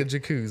 Yeah, it's like a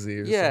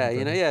jacuzzi or something.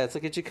 You know, yeah, it's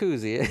like a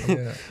jacuzzi.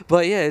 Yeah.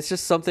 But yeah, it's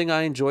just something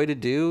I enjoy to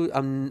do.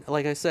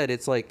 Like I said,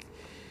 it's like,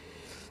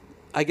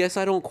 I guess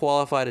I don't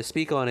qualify to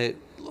speak on it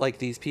like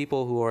these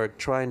people who are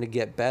trying to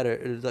get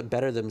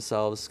better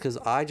themselves, because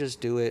I just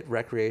do it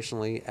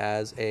recreationally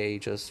as a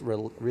just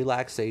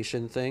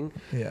relaxation thing.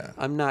 Yeah.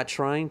 I'm not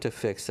trying to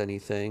fix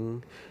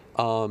anything.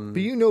 But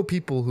you know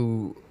people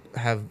who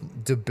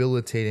have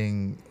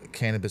debilitating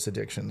cannabis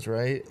addictions,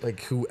 right?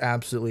 Like, who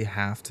absolutely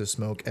have to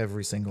smoke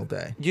every single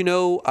day. You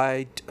know,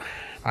 I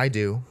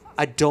do.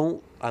 I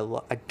don't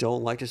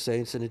like to say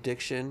it's an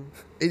addiction.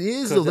 It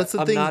is though. That's the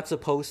I'm thing. not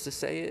supposed to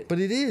say it. But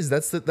it is.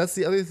 That's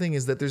the other thing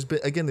is that there's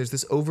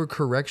this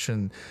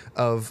overcorrection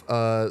of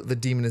the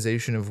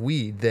demonization of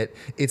weed, that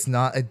it's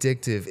not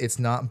addictive, it's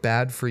not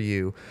bad for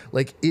you.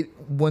 Like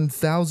it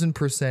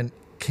 1000%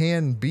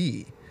 can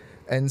be,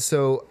 and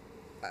so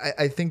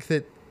I think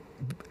that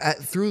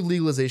through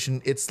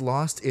legalization, it's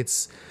lost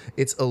its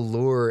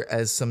allure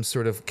as some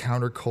sort of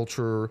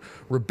counterculture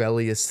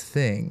rebellious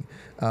thing.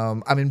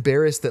 I'm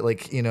embarrassed that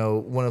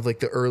one of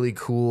the early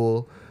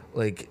cool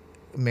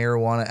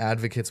marijuana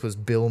advocates was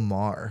Bill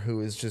Maher,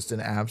 who is just an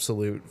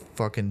absolute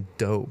fucking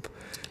dope.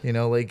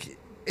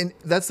 And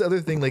that's the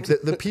other thing.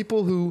 The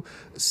people who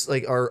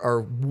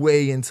are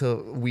way into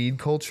weed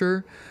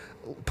culture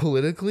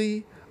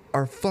politically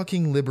are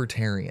fucking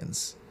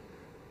libertarians.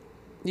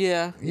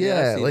 Yeah.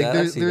 Yeah,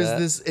 there's that.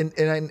 this,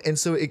 and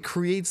so it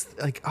creates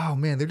oh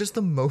man, they're just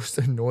the most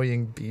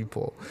annoying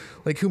people,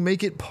 who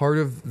make it part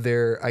of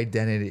their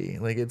identity.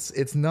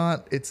 It's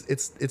not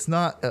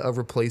a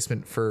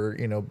replacement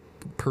for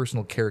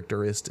personal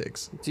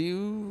characteristics.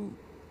 Do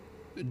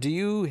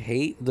you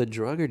hate the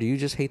drug, or do you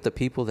just hate the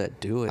people that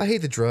do it? I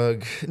hate the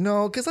drug.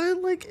 No, because I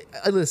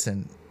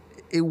listen.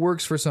 It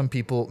works for some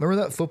people. Remember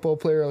that football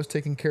player I was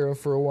taking care of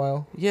for a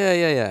while? Yeah.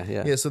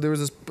 Yeah, so there was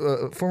this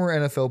former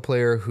NFL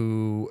player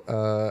who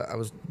I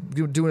was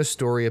doing a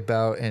story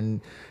about,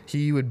 and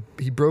he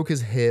broke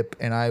his hip,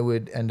 and I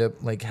would end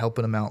up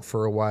helping him out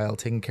for a while,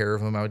 taking care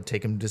of him. I would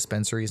take him to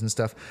dispensaries and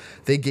stuff.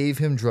 They gave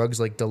him drugs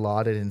like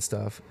Dilaudid and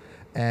stuff,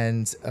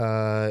 and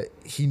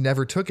he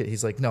never took it.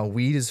 He's like, no,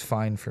 weed is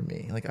fine for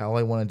me. All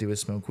I want to do is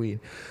smoke weed.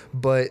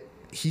 But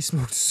he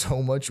smoked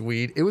so much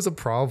weed. It was a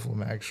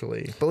problem,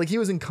 actually. But he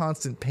was in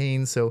constant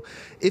pain. So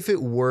if it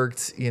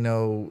worked,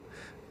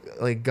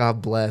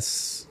 God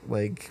bless,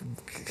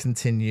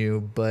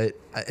 continue. But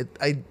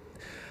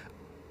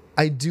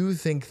I do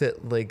think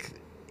that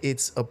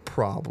it's a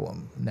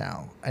problem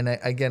now. And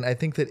I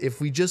think that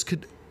if we just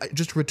could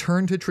just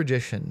return to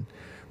tradition,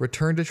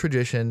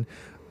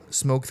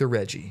 smoke the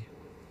Reggie,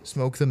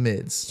 smoke the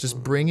mids,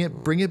 just bring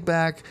it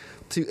back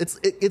to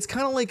it's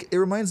kind of it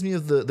reminds me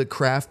of the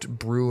craft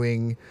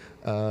brewing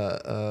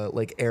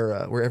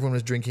era where everyone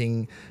was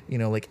drinking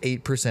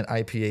 8%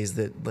 IPAs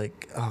that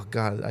oh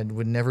god, I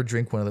would never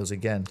drink one of those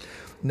again.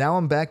 Now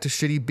I'm back to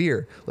shitty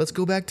beer. Let's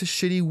go back to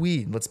shitty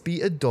weed. Let's be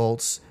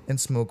adults and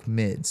smoke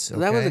mids. Okay?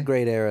 That was a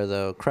great era,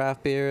 though.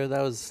 Craft beer,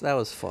 that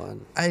was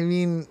fun. I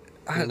mean,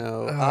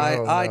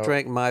 I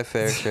drank my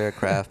fair share of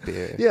craft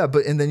beer. Yeah,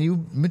 and then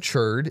you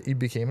matured, you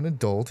became an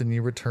adult, and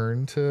you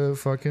returned to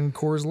fucking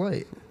Coors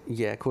Light.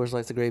 Yeah, Coors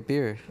Light's a great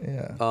beer.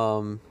 Yeah.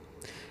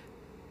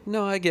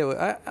 No, I get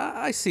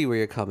I see where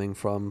you're coming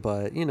from,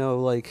 but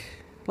like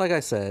I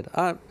said,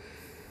 I'm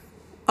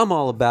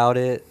all about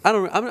it.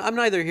 I'm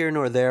neither here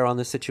nor there on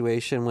the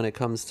situation when it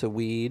comes to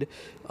weed.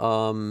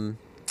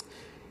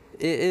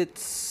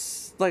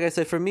 It's like I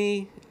said, for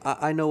me,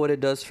 I know what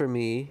it does for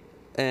me.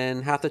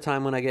 And half the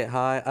time when I get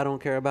high, I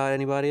don't care about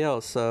anybody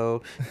else.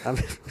 So I'm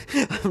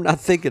not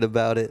thinking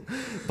about it.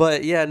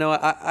 But yeah, no,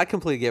 I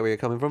completely get where you're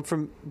coming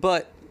from.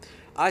 But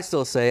I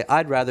still say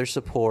I'd rather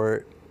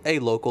support a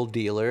local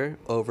dealer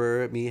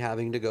over me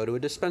having to go to a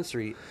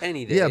dispensary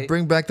any day. Yeah,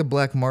 bring back the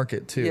black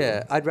market too.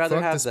 Yeah, I'd rather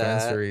Fuck have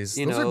dispensaries.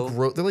 that. Those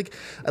are They're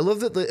I love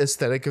that the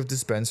aesthetic of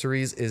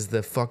dispensaries is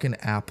the fucking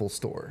Apple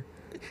store.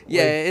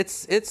 Yeah,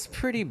 it's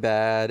pretty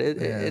bad.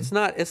 It's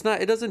not.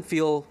 It doesn't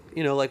feel.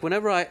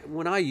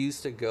 When I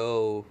used to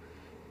go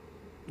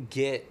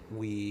get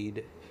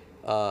weed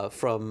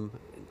from,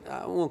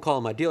 I won't call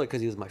him my dealer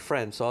because he was my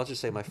friend, so I'll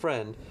just say my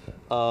friend.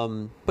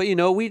 But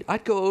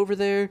I'd go over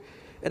there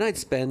and I'd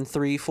spend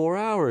 3-4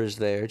 hours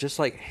there just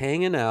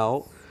hanging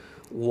out,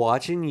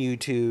 watching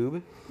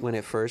YouTube when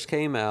it first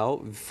came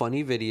out,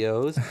 funny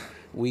videos.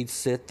 We'd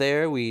sit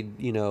there, we'd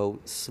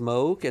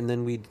smoke, and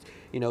then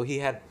he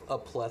had a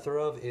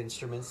plethora of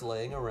instruments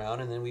laying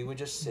around, and then we would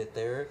just sit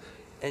there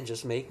and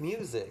just make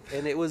music,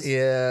 and it was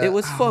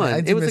fun.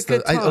 Man, it was a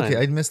good time.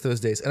 I miss those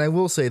days, and I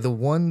will say the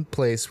one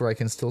place where I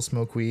can still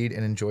smoke weed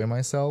and enjoy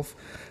myself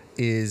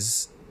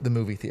is the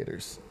movie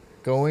theaters.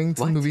 Going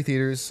to the movie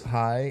theaters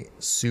high,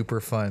 super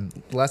fun.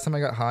 The last time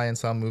I got high and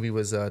saw a movie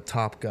was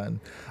Top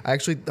Gun. I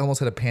actually almost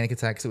had a panic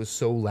attack because it was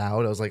so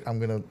loud. I was like,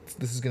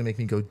 this is gonna make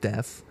me go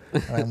deaf.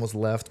 And I almost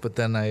left, but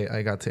then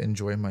I got to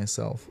enjoy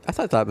myself. I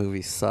thought that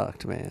movie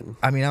sucked, man.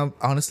 I mean,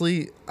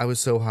 honestly, I was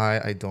so high,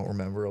 I don't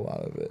remember a lot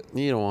of it.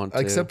 You don't want to.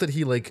 Except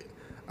that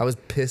I was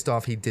pissed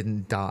off he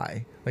didn't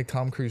die.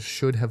 Tom Cruise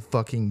should have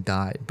fucking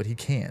died, but he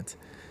can't.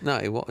 No,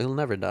 he'll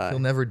never die. He'll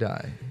never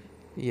die.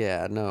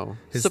 Yeah, no.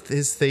 His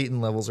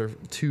Thetan levels are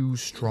too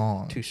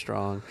strong. Too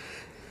strong.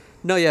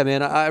 No, yeah,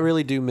 man, I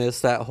really do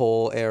miss that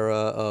whole era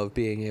of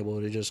being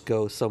able to just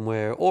go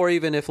somewhere. Or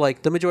even if,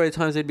 the majority of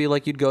times it'd be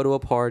you'd go to a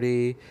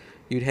party,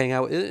 you'd hang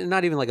out,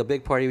 not even a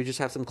big party, we'd just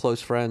have some close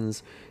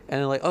friends.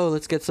 And they're oh,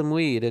 let's get some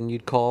weed. And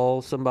you'd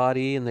call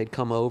somebody and they'd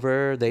come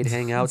over, they'd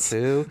hang out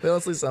too. That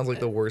honestly sounds like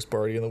the worst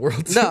party in the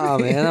world to No,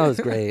 me. man, that was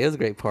great. It was a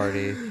great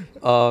party.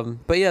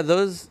 But yeah,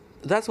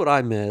 that's what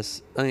I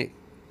miss. I mean,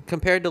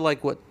 compared to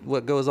like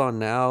what goes on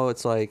now,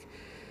 it's like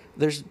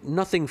there's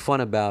nothing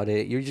fun about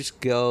it. You just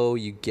go,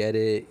 you get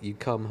it, you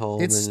come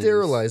home. It's and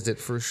sterilized it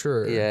for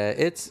sure. Yeah,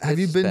 it's. Have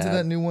you it's been to bad.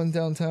 that new one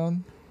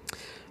downtown?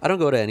 I don't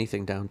go to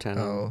anything downtown.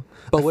 Oh.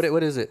 But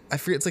what is it? I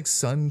forget. It's like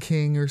Sun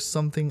King or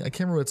something. I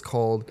can't remember what it's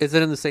called. Is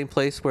it in the same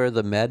place where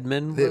the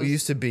MedMen was? It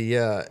used to be,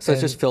 yeah. So it's And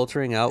just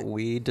filtering out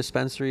weed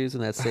dispensaries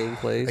in that same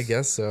place? I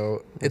guess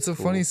so. It's a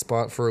cool. funny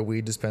spot for a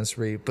weed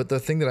dispensary, but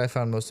the thing that I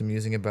found most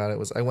amusing about it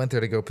was I went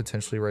there to go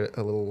potentially write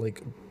a little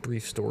like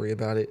brief story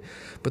about it.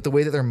 But the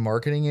way that they're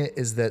marketing it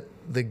is that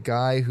the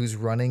guy who's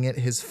running it,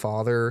 his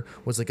father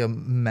was like a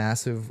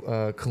massive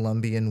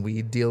Colombian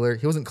weed dealer.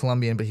 He wasn't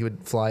Colombian, but he would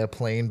fly a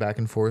plane back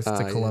and forth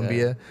to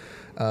Colombia.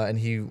 And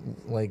he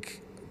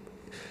like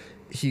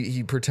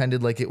he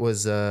pretended like it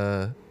was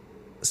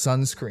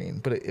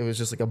sunscreen, but it was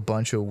just like a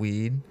bunch of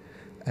weed,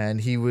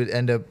 and he would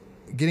end up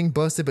getting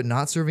busted but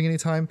not serving any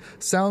time.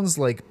 Sounds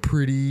like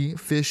pretty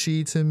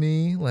fishy to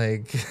me,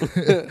 like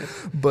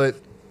but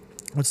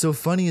what's so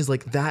funny is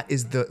like that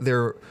is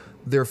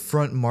their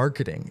front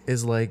marketing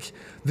is like,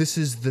 this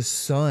is the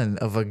son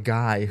of a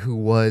guy who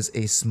was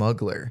a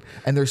smuggler,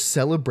 and they're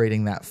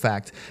celebrating that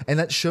fact. And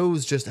that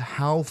shows just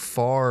how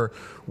far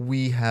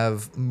we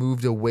have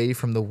moved away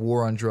from the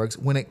war on drugs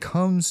when it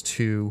comes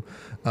to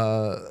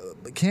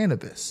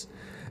cannabis.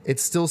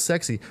 It's still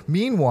sexy.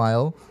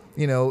 Meanwhile,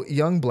 you know,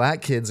 young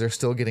black kids are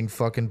still getting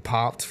fucking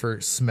popped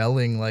for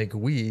smelling like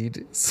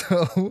weed.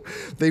 So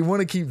they want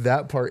to keep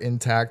that part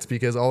intact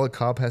because all a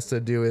cop has to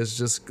do is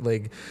just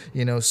like,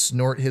 you know,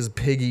 snort his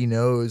piggy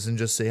nose and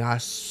just say, I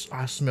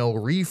smell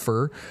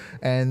reefer.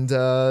 And,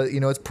 you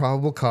know, it's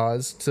probable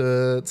cause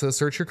to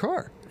search your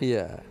car.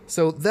 Yeah.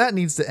 So that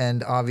needs to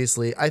end,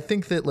 obviously. I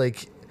think that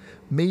like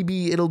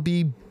maybe it'll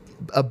be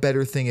a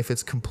better thing if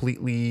it's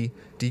completely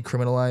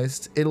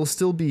decriminalized. It'll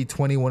still be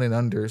 21 and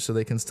under, so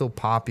they can still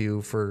pop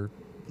you for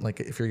like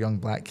if you're a young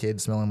black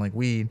kid smelling like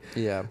weed.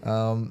 Yeah.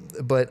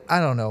 But I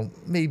don't know.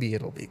 Maybe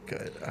it'll be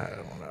good. I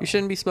don't know. You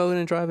shouldn't be smoking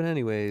and driving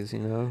anyways, you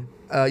know?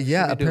 Yeah, Shouldn't be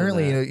doing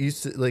apparently, you that. know, it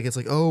used to, like, it's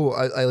like, oh,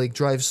 I like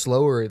drive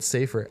slower, it's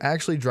safer.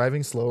 Actually,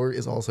 driving slower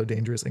is also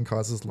dangerous and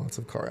causes lots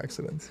of car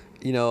accidents.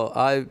 You know,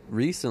 I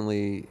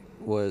recently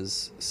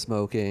was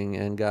smoking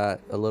and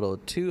got a little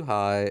too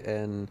high,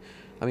 and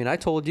I mean, I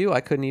told you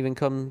I couldn't even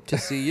come to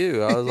see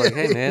you. I was like,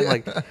 hey, man,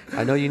 like,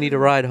 I know you need a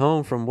ride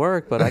home from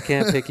work, but I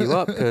can't pick you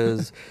up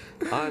because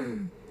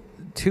I'm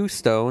too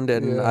stoned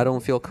and Yeah. I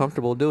don't feel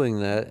comfortable doing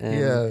that. And,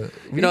 Yeah,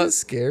 weed know, is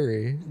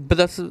scary. But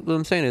that's what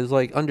I'm saying is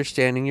like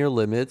understanding your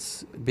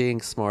limits,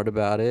 being smart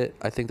about it.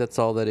 I think that's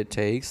all that it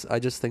takes. I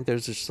just think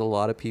there's just a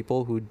lot of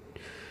people who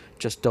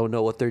just don't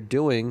know what they're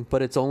doing,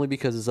 but it's only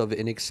because of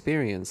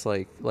inexperience.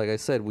 Like I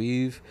said,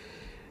 we've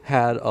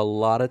had a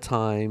lot of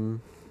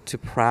time to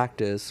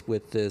practice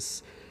with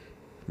this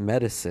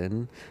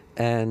medicine,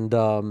 and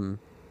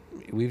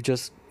we've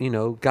just, you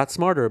know, got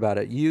smarter about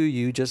it.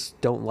 You just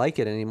don't like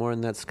it anymore,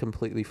 and that's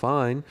completely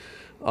fine.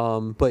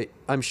 But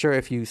I'm sure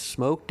if you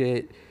smoked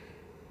it,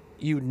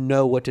 you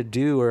know what to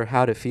do or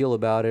how to feel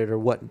about it or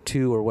what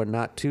to or what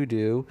not to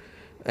do.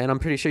 And I'm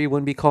pretty sure you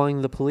wouldn't be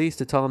calling the police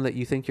to tell them that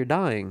you think you're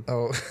dying.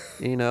 Oh,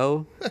 You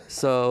know?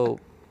 So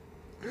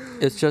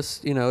it's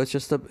just, you know, it's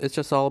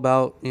just all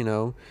about, you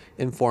know,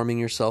 informing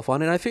yourself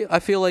on it. I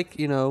feel like,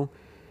 you know,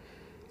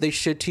 they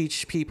should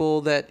teach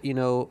people that, you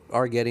know,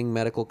 are getting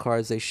medical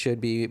cards. They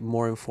should be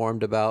more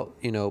informed about,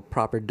 you know,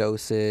 proper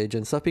dosage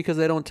and stuff because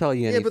they don't tell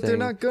you anything. yeah, but they're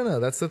not gonna.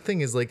 That's the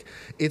thing is like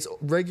it's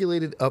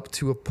regulated up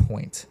to a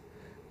point,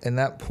 and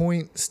that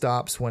point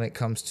stops when it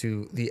comes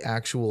to the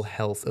actual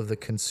health of the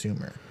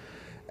consumer.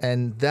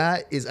 And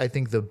that is, I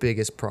think, the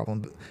biggest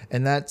problem.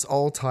 And that's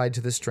all tied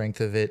to the strength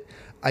of it.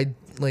 I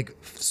like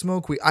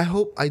smoke weed.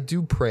 I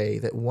do pray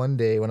that one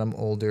day when I'm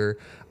older,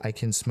 I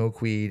can smoke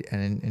weed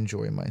and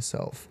enjoy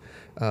myself.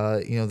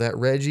 You know, that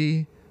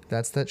Reggie,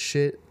 that's that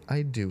shit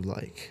I do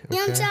like.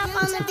 Young Okay? Chop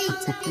on the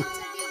beat.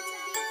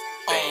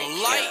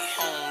 On light,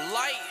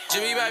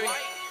 Jimmy baby,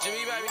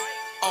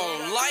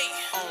 on light,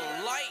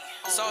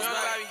 sauce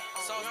baby,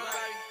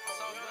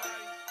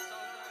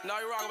 no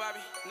you wrong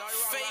baby,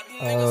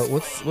 fake niggas.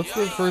 What's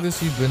the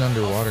furthest you've been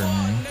underwater,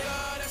 man?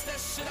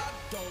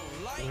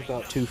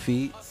 About 2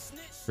 feet.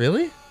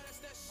 Really?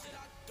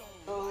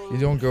 You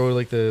don't go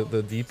like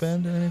the deep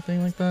end or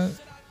anything like that?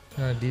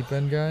 Not a deep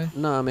end guy?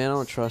 Nah, man, I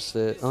don't trust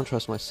it. I don't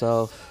trust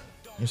myself.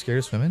 You're scared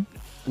of swimming?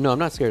 No, I'm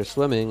not scared of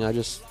swimming. I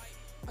just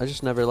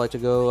never like to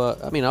go.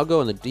 I mean, I'll go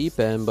in the deep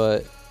end,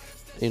 but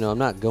you know, I'm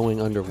not going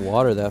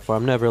underwater that far.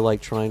 I'm never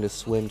like trying to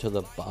swim to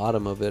the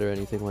bottom of it or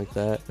anything like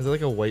that. Is it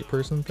like a white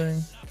person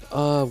thing?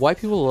 White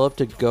people love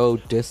to go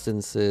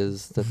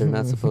distances that they're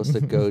not supposed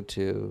to go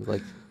to,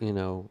 like, you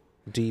know,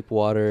 deep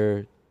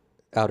water,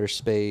 outer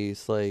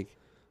space. Like,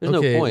 there's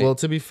no point. Well,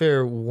 to be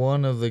fair,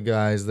 one of the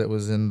guys that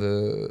was in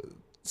the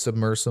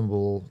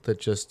submersible that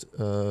just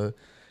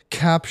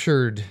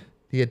captured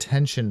the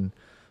attention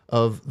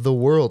of the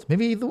world,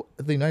 maybe the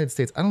United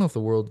States. I don't know if the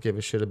world gave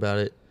a shit about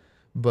it,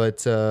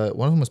 but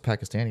one of them was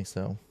Pakistani.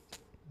 So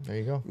there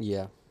you go.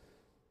 Yeah,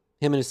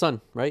 him and his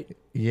son, right?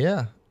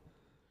 Yeah.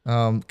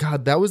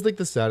 God, that was like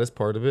the saddest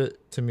part of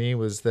it to me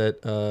was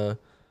that the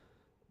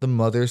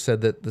mother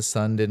said that the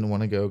son didn't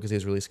want to go because he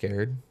was really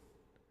scared,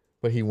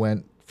 but he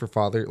went for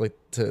father like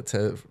to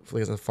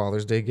like as a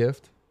Father's Day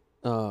gift.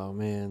 Oh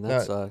man,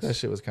 that sucks. That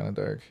shit was kind of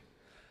dark.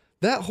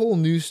 That whole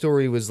news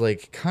story was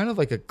like kind of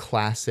like a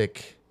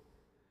classic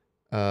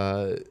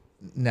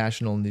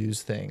national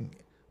news thing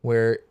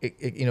where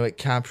it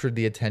captured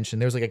the attention.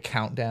 There was like a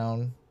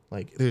countdown,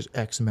 like there's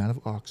X amount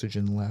of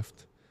oxygen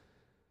left.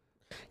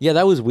 Yeah,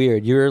 that was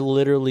weird. You're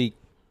literally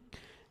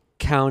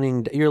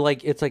counting. You're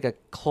like, it's like a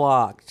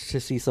clock to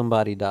see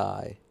somebody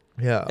die.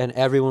 Yeah. And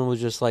everyone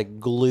was just like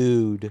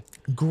glued.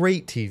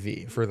 Great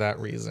TV for that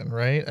reason,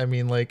 right? I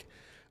mean, like,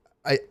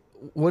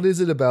 what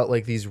is it about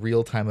like these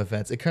real time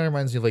events? It kind of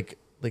reminds me of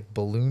like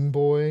Balloon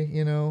Boy,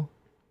 you know?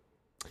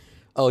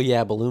 Oh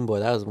yeah, Balloon Boy.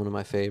 That was one of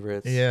my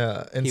favorites.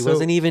 Yeah, and he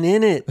wasn't even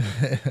in it.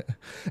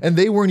 And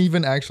they weren't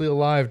even actually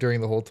alive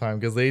during the whole time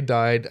because they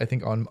died, I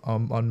think, on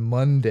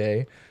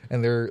Monday,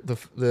 and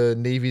the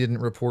Navy didn't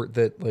report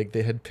that like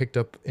they had picked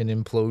up an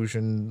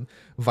implosion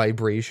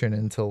vibration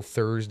until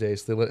Thursday.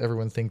 So they let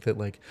everyone think that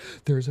like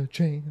there's a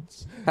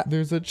chance,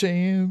 there's a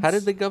chance. How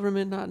did the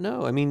government not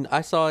know? I mean,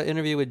 I saw an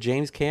interview with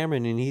James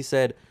Cameron, and he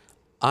said,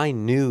 "I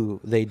knew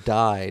they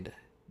died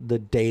the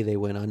day they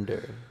went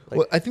under." Like,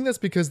 Well, I think that's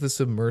because the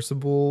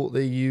submersible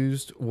they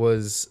used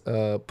was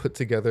put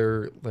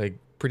together like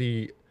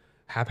pretty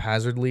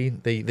haphazardly.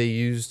 They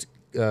used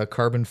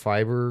carbon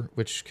fiber,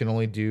 which can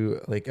only do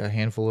like a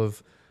handful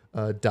of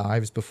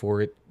dives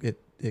before it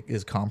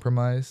is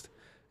compromised.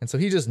 And so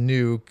he just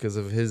knew because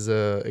of his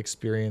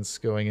experience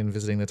going and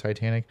visiting the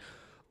Titanic.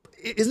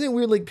 Isn't it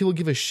weird like people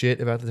give a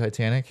shit about the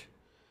Titanic?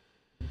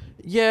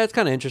 yeah, it's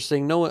kind of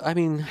interesting. No, I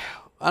mean,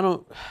 I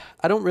don't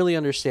really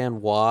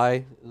understand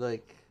why.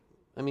 Like,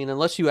 I mean,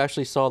 unless you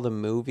actually saw the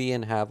movie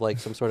and have like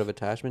some sort of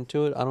attachment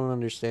to it, I don't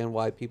understand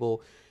why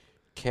people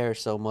care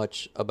so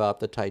much about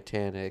the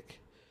Titanic.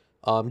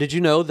 Did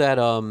you know that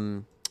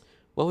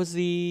what was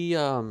the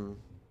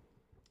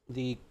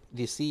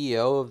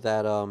CEO of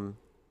that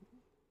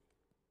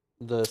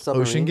the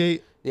submarine? Ocean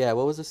Gate? Yeah,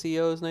 what was the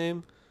CEO's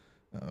name?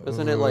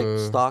 Wasn't it like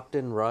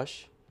Stockton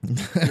Rush?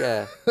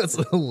 Yeah. That's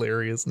a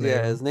hilarious name.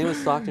 Yeah, his name was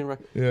Stockton Rush.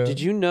 Yeah. Did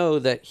you know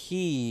that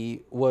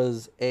he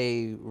was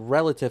a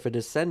relative, a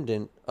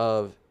descendant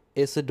of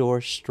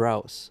Isidor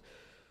Strauss,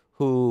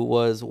 who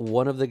was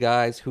one of the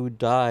guys who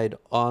died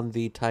on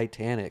the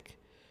Titanic?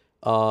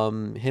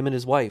 Him and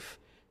his wife,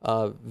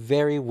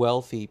 very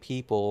wealthy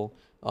people.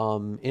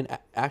 In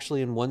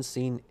one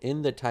scene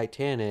in the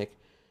Titanic,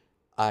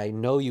 I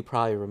know you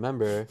probably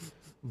remember,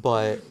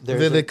 but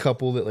They're the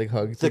couple that like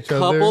hugs each other. the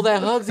couple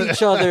that hugs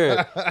each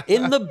other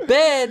in the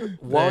bed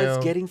while Damn.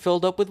 it's getting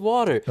filled up with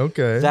water.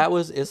 Okay. That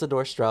was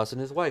Isidor Strauss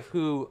and his wife,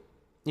 who,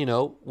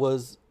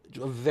 was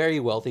a very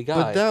wealthy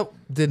guy. But that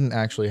didn't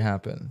actually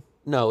happen.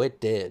 No, it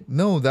did.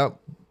 No, that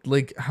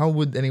like how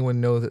would anyone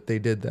know that they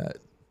did that?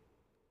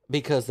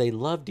 Because they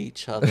loved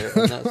each other.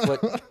 And that's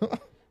what...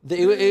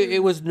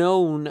 It was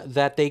known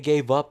that they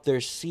gave up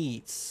their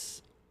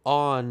seats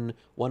on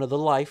one of the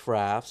life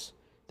rafts.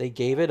 They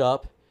gave it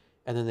up,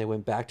 and then they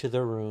went back to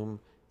their room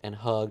and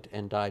hugged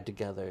and died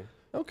together.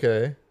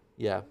 Okay.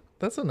 Yeah.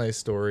 That's a nice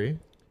story.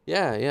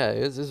 Yeah,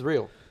 it's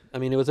real. I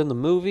mean, it was in the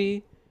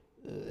movie.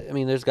 I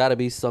mean, there's got to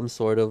be some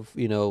sort of,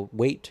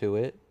 weight to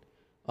it.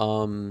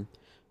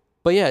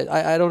 But yeah,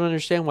 I don't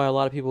understand why a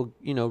lot of people,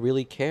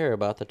 really care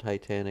about the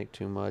Titanic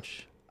too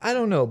much. I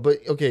don't know, but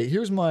okay,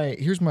 here's my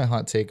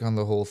hot take on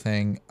the whole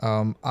thing.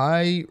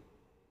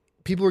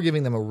 People are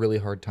giving them a really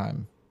hard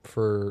time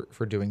for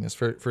doing this,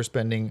 for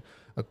spending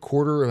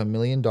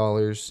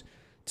 $250,000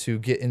 to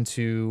get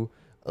into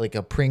like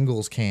a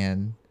Pringles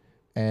can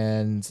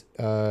and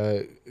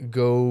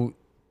go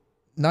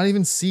not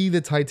even see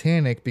the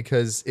Titanic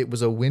because it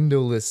was a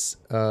windowless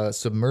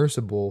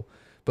submersible,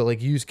 but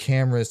like use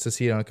cameras to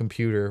see it on a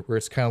computer where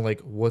it's kind of like,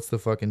 what's the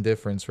fucking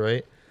difference,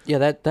 right?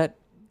 Yeah,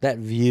 that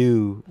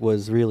view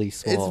was really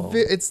small.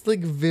 It's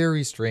like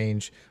very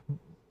strange,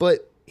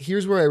 but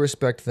here's where I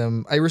respect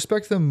them. I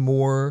respect them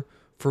more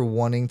for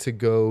wanting to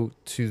go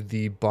to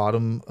the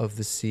bottom of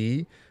the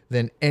sea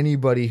than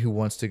anybody who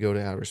wants to go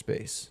to outer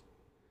space.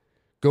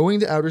 Going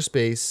to outer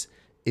space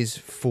is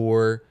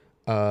for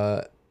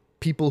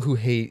people who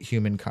hate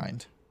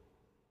humankind.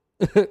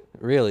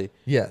 Really?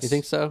 Yes. You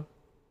think so?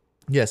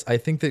 Yes, I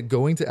think that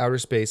going to outer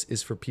space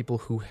is for people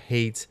who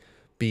hate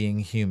being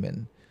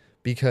human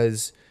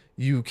because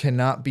you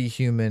cannot be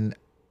human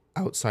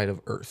outside of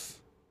Earth.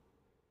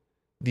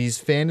 These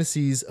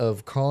fantasies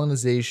of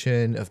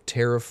colonization, of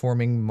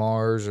terraforming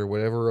Mars or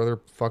whatever other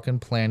fucking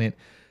planet,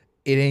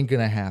 it ain't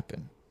gonna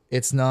happen.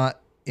 It's not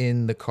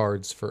in the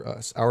cards for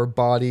us. Our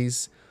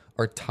bodies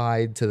are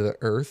tied to the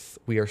Earth.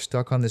 We are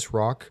stuck on this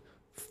rock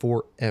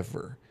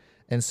forever.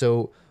 And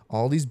so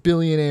all these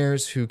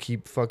billionaires who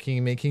keep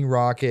fucking making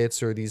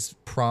rockets or these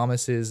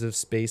promises of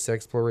space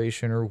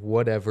exploration or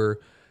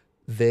whatever,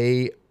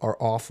 they are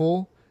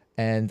awful.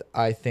 And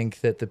I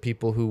think that the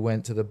people who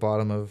went to the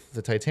bottom of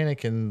the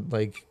Titanic and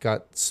like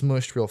got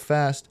smushed real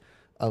fast,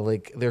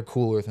 like they're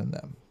cooler than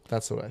them.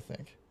 That's what I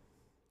think.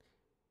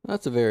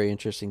 That's a very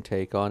interesting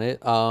take on it.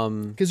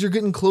 Because you're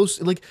getting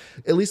close, like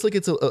at least like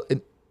it's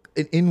an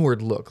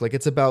inward look. Like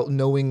it's about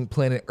knowing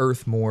planet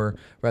Earth more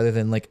rather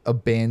than like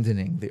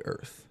abandoning the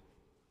Earth.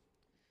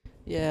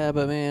 Yeah,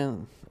 but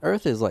man,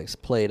 Earth is like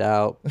played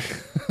out.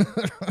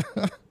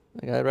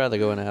 Like, I'd rather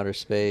go in outer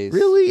space.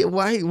 Really?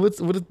 Why?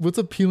 What's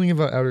appealing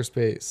about outer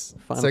space?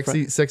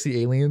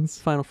 Sexy aliens.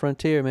 Final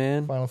Frontier,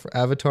 man.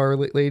 Avatar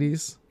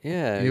ladies.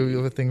 Yeah. You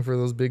have a thing for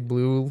those big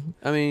blue.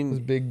 I mean, those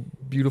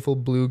big beautiful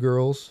blue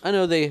girls. I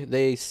know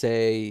they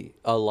say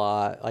a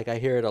lot. Like I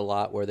hear it a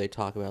lot where they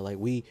talk about like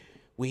we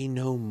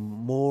know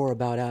more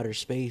about outer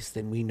space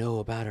than we know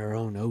about our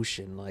own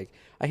ocean. Like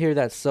I hear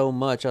that so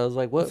much. I was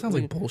like, what? That sounds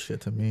like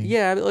bullshit to me.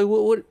 Yeah,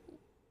 like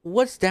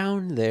what's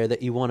down there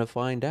that you want to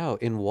find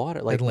out in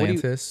water? Like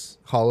Atlantis,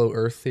 hollow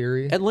Earth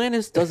theory.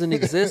 Atlantis doesn't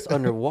exist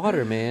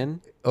underwater,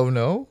 man. Oh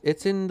no,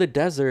 it's in the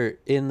desert,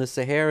 in the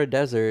Sahara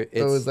Desert.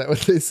 Is that what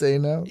they say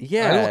now?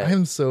 Yeah,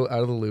 I'm so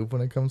out of the loop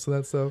when it comes to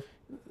that stuff.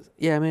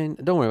 Yeah, man,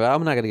 don't worry about it.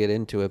 I'm not gonna get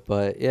into it,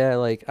 but yeah,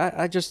 like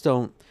I just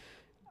don't.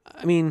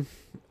 I mean,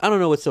 I don't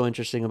know what's so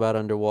interesting about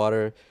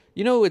underwater.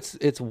 You know,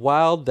 it's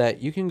wild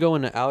that you can go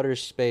into outer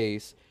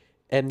space.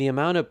 And the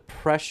amount of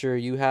pressure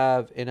you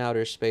have in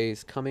outer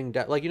space coming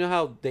down, like, you know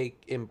how they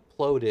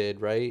imploded,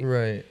 right?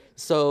 Right.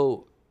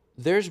 So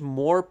there's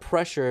more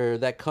pressure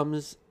that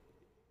comes,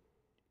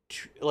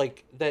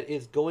 like, that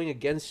is going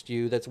against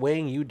you, that's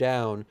weighing you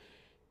down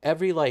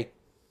every, like,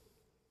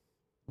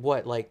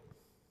 3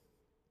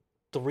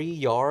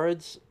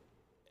 yards?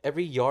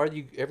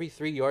 Every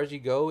 3 yards you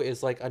go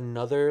is, like,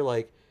 another,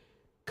 like,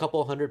 couple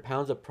 100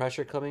 pounds of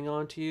pressure coming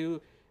onto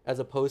you. As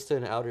opposed to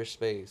in outer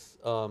space.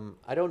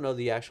 I don't know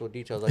the actual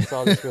details. I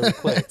saw this really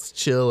quick. It's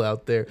chill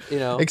out there. You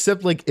know?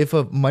 Except like if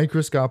a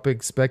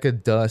microscopic speck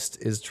of dust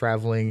is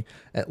traveling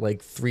at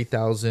like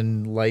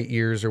 3,000 light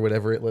years or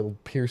whatever, it will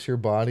pierce your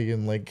body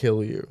and like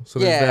kill you. So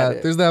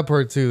there's that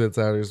part too that's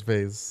outer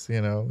space,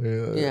 you know?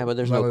 Yeah, but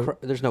there's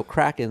no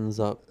krakens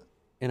up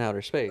in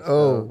outer space.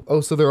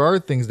 So there are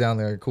things down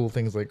there, cool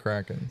things like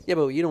kraken. Yeah,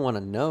 but you don't want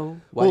to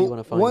know. Why do you want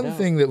to find out? One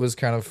thing that was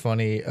kind of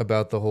funny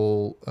about the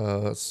whole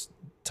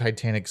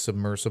Titanic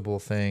submersible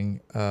thing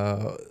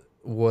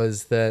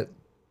was that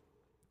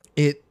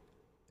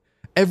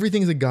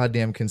everything's a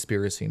goddamn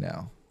conspiracy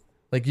now.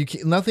 Like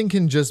nothing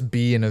can just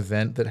be an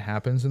event that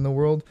happens in the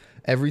world.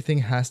 Everything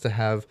has to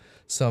have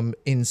some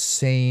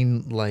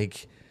insane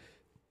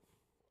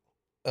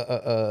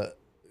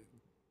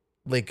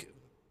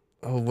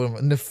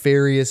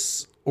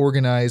nefarious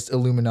organized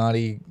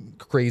Illuminati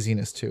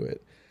craziness to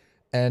it.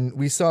 And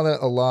we saw that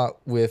a lot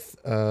with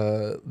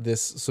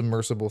this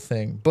submersible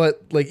thing.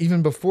 But like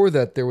even before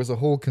that, there was a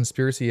whole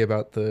conspiracy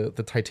about the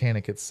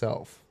Titanic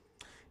itself.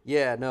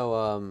 Yeah,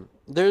 no,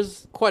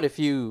 there's quite a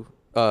few.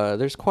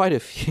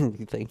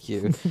 Thank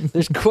you.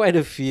 There's quite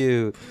a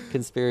few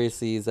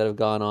conspiracies that have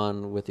gone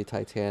on with the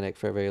Titanic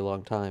for a very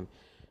long time.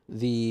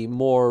 The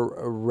more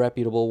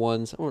reputable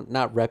ones, or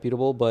not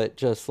reputable, but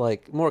just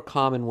like more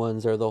common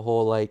ones are the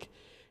whole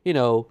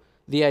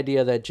the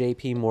idea that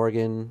J.P.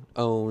 Morgan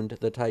owned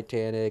the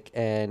Titanic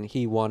and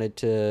he wanted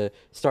to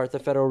start the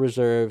Federal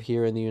Reserve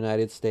here in the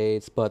United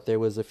States, but there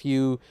was a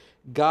few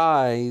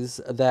guys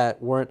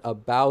that weren't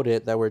about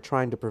it that were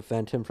trying to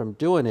prevent him from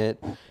doing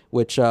it,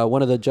 which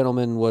one of the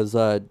gentlemen was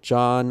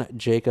John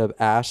Jacob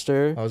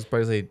Astor. I was about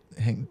to say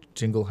Hank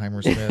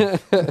Jingleheimer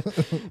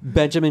Smith.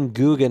 Benjamin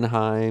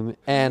Guggenheim,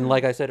 and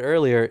like I said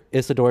earlier,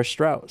 Isidore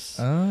Straus.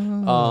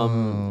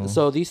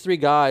 So these three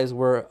guys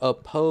were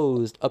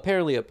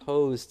apparently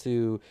opposed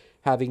to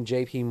having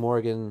J.P.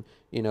 Morgan,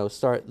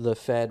 start the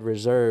Fed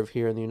Reserve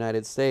here in the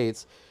United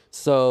States.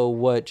 So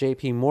what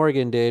J.P.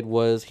 Morgan did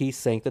was he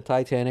sank the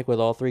Titanic with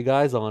all three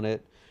guys on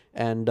it,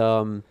 and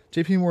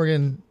J.P.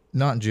 Morgan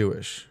not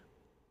Jewish.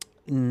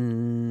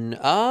 Let's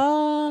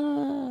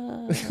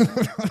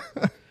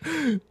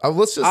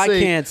just say I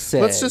can't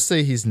say. Let's just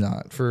say he's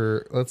not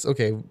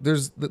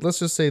let's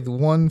just say the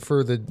one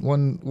for the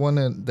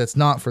one that's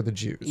not for the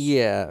Jews.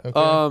 Yeah.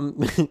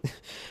 Okay.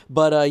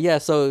 But yeah,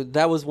 so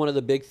that was one of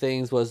the big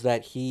things was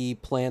that he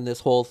planned this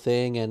whole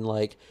thing, and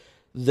like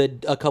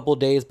a couple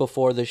days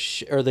before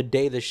the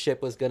day the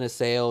ship was gonna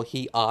sail,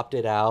 he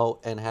opted out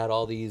and had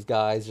all these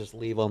guys just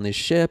leave on this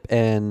ship,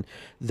 and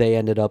they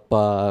ended up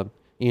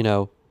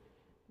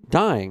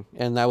dying,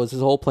 and that was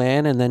his whole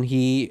plan. And then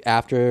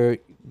after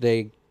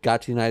they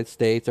got to the United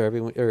States,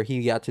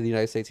 he got to the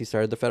United States, he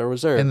started the Federal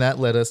Reserve, and that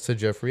led us to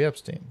Jeffrey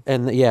Epstein.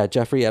 And yeah,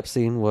 Jeffrey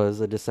Epstein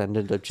was a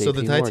descendant of J.P.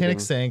 Morgan. So the Titanic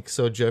sank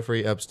so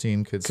Jeffrey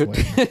Epstein could swim.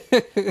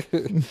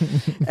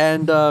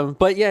 And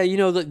but yeah,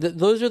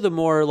 those are the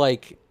more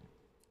like.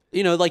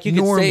 Like you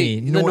could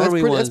say the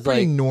normie ones. That's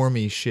pretty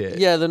normie shit.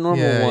 Yeah, the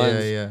normal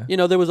ones.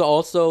 Yeah. There was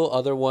also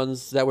other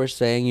ones that were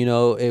saying,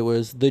 it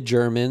was the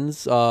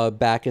Germans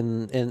back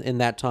in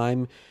that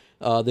time.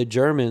 The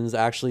Germans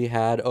actually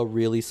had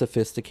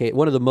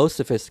one of the most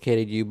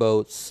sophisticated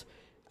U-boats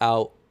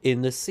out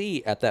in the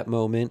sea at that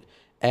moment.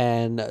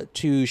 And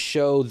to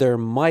show their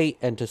might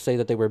and to say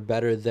that they were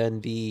better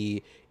than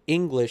the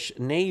English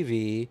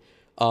Navy,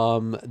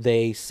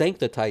 they sank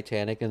the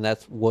Titanic, and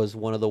that was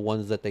one of the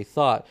ones that they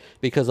thought,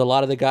 because a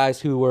lot of the guys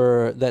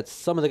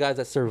some of the guys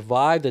that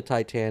survived the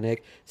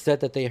Titanic said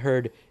that they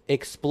heard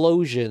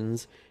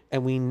explosions,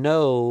 and we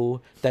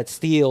know that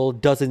steel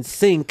doesn't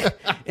sink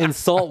in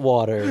salt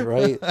water,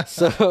 right?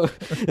 So,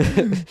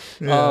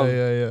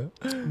 yeah.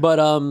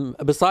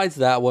 but besides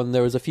that one,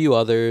 there was a few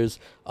others.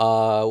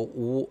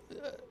 One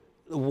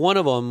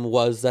of them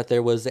was that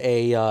there was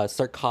a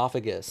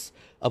sarcophagus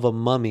of a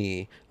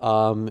mummy.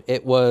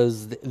 It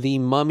was the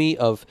mummy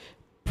of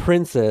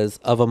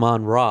Princess of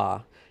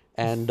Amun-Ra.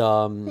 And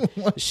it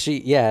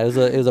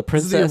was a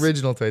princess. This is the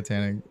original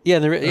Titanic. Yeah,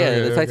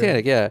 the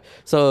Titanic. Yeah,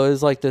 so it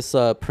was like this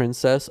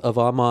princess of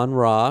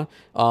Amun-Ra.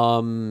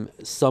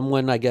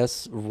 Someone, I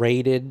guess,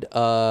 raided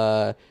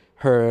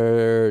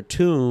her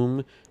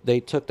tomb. They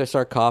took the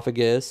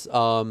sarcophagus.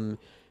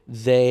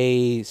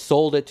 They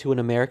sold it to an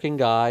American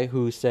guy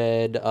who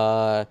said,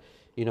 I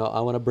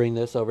want to bring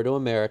this over to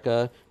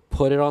America.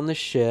 Put it on the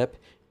ship.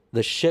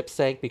 The ship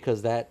sank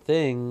because that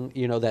thing,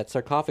 that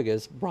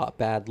sarcophagus brought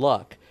bad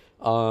luck.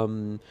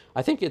 I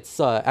think it's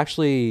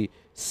actually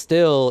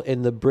still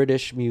in the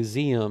British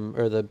Museum,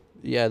 or the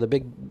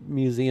big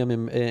museum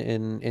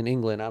in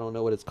England. I don't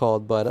know what it's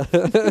called, but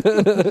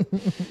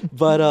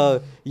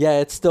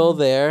it's still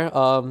there.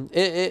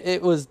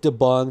 It was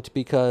debunked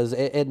because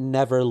it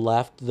never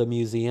left the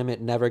museum.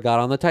 It never got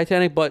on the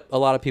Titanic, but a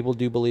lot of people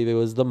do believe it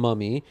was the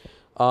mummy.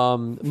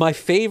 My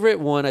favorite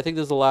one, I think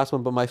this is the last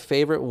one, but my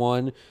favorite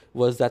one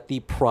was that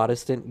the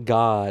Protestant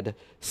God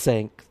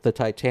sank the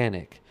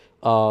Titanic.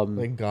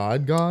 Like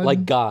God?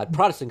 Like God.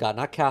 Protestant God,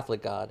 not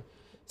Catholic God.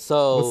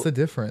 So what's the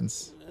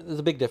difference? There's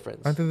a big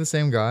difference. Aren't they the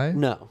same guy?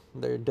 No,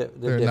 they're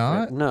different.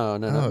 Not? No. Oh,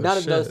 Not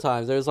at those shit.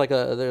 times. There's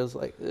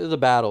a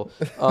battle.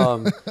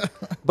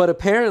 But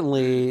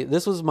apparently,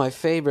 this was my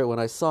favorite. When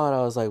I saw it,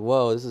 I was like,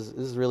 "Whoa, this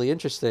is really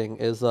interesting."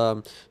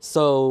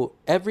 So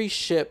every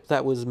ship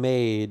that was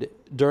made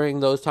during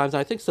those times, and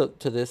I think so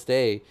to this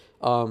day,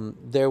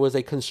 there was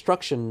a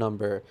construction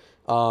number,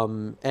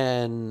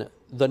 and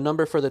the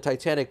number for the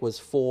Titanic was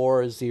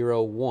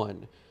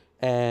 401.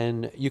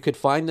 And you could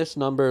find this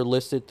number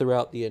listed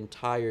throughout the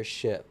entire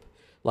ship,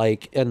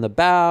 like in the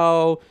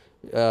bow,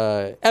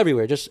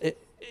 everywhere, just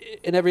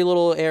in every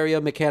little area,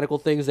 mechanical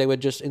things, they would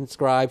just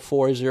inscribe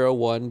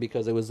 401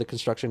 because it was the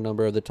construction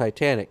number of the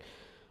Titanic.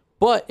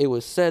 But it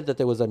was said that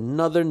there was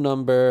another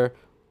number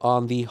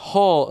on the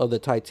hull of the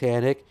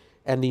Titanic,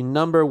 and the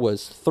number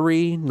was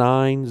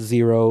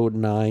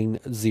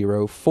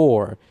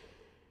 390904.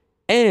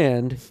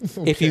 And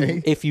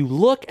if you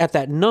look at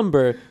that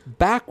number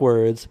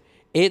backwards,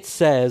 it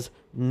says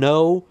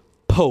no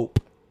Pope.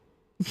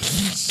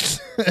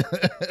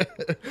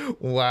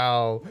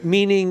 Wow.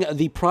 Meaning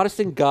the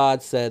Protestant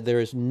God said there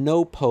is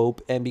no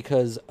Pope, and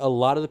because a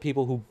lot of the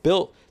people who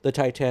built the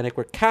Titanic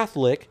were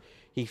Catholic,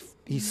 he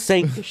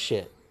sank the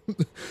shit.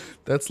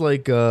 That's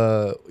like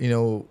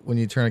when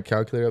you turn a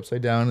calculator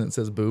upside down and it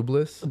says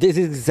boobless. This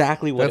is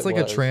exactly what That's it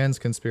like was. a trans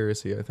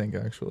conspiracy, I think,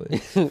 actually.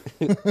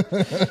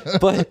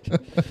 but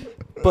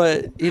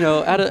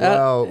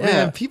Wow,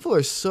 man, people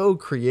are so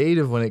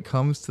creative when it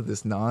comes to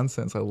this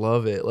nonsense. I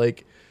love it.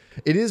 Like,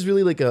 it is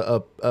really like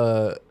a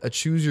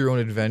choose your own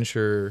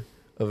adventure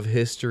of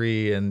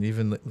history and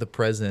even the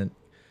present.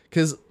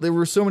 Because there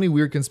were so many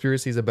weird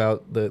conspiracies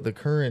about the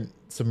current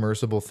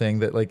submersible thing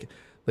that like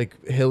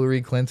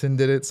Hillary Clinton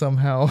did it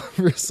somehow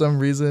for some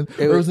reason.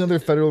 There was another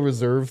Federal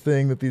Reserve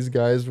thing that these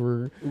guys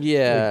were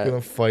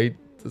gonna fight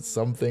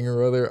something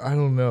or other. I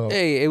don't know.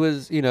 Hey, it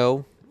was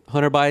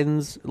Hunter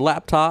Biden's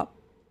laptop.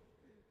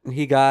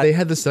 They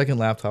had the second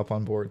laptop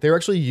on board. They were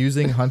actually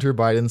using Hunter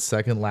Biden's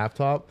second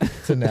laptop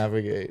to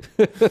navigate.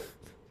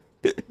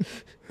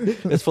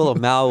 It's full of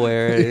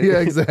malware. Yeah,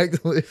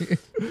 exactly.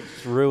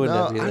 It's ruined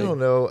everything. I don't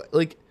know.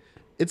 Like,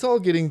 it's all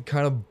getting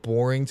kind of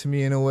boring to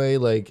me in a way.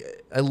 Like,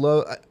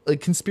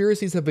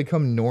 conspiracies have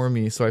become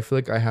normie, so I feel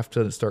like I have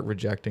to start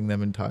rejecting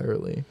them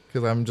entirely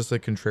because I'm just a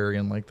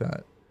contrarian like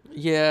that.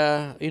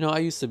 Yeah, I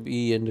used to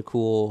be into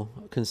cool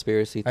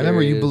conspiracy theories. I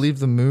remember you believed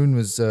the moon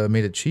was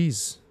made of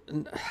cheese.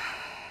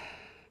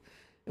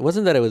 It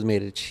wasn't that it was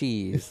made of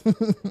cheese.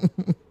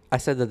 I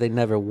said that they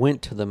never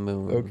went to the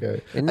moon.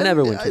 Okay. It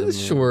never went to the moon.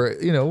 Sure,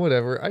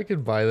 whatever. I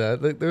could buy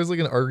that. Like, there's like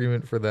an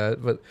argument for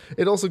that, but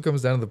it also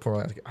comes down to the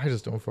point like, I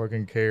just don't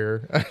fucking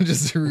care. I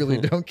just really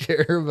don't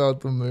care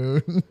about the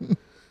moon.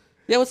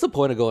 Yeah, what's the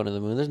point of going to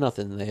the moon? There's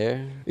nothing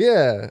there.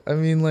 Yeah, I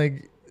mean,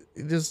 like,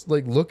 just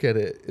like look at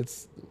it.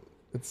 It's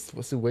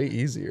way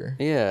easier.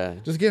 Yeah.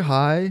 Just get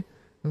high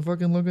and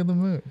fucking look at the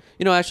moon.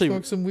 Actually,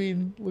 smoke some weed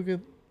and look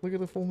at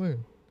the full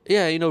moon.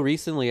 Yeah,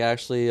 recently I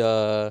actually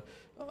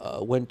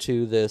went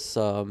to this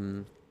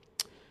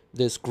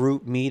this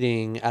group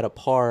meeting at a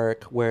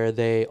park where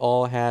they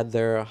all had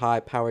their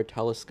high-powered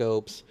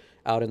telescopes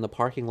out in the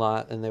parking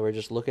lot, and they were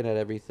just looking at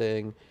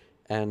everything.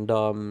 And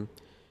I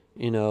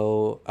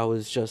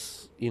was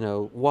just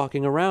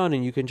walking around,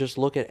 and you can just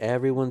look at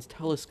everyone's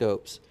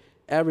telescopes.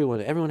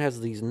 Everyone has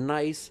these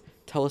nice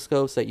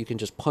telescopes that you can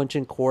just punch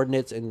in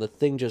coordinates, and the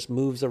thing just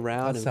moves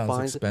around and sounds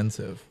finds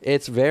expensive.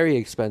 It's very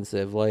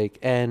expensive.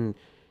 And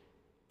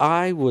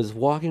I was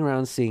walking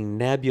around seeing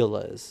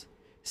nebulas.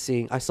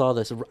 I saw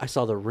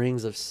the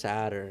rings of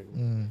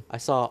Saturn. I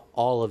saw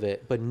all of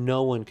it, but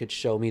no one could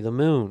show me the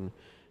moon.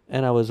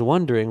 And I was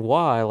wondering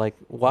why. Like,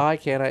 why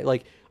can't I?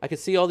 Like, I could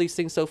see all these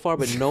things so far,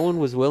 but no one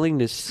was willing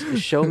to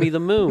show me the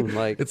moon.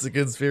 Like, It's a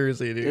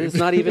conspiracy, dude. it's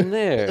not even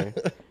there.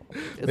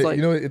 It's like,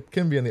 you know, it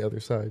can be on the other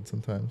side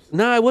sometimes.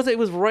 no, it wasn't. It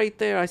was right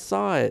there. I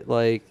saw it.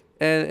 Like,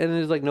 and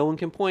it's like no one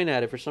can point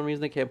at it. For some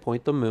reason, they can't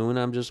point the moon.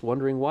 I'm just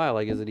wondering why.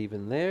 Like, is it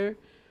even there,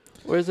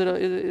 or is it?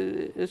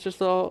 It's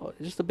just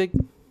a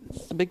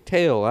big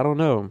tail. I don't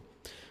know,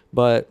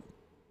 but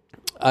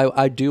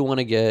I do want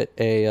to get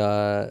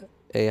a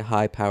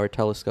high power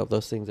telescope.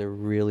 Those things are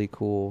really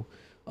cool.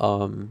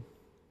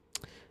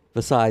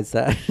 Besides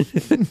that,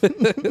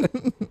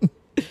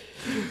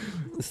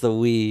 it's the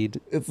weed.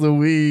 It's the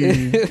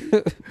weed.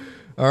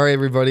 All right,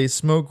 everybody,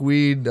 smoke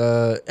weed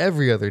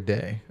every other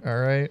day. All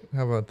right,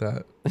 how about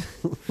that?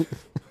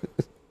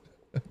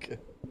 Okay.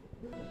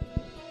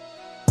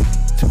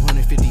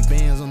 250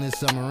 bands on this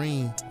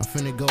submarine. I'm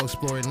finna go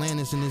explore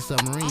Atlantis in this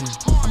submarine.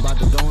 I'm about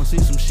to go and see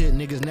some shit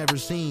niggas never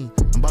seen.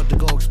 I'm about to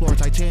go explore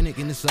Titanic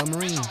in this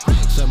submarine.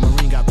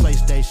 Submarine got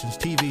PlayStations,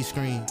 TV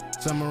screen.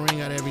 Submarine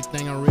got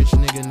everything a rich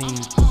nigga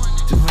need.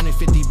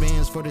 250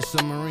 bands for this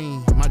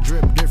submarine. My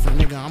drip different,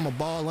 nigga. I'm a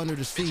ball under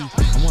the sea.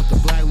 I want the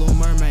black little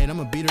mermaid.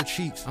 I'ma beat her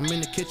cheeks. I'm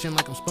in the kitchen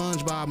like I'm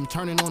SpongeBob. I'm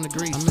turning on the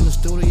grease. I'm in the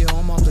studio.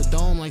 I'm off the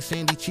dome like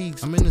Sandy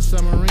Cheeks. I'm in the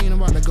submarine.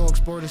 I'm about to go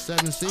explore the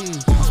 7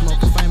 seas. I'm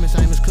smoking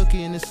famous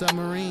cookie in this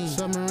submarine.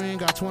 Submarine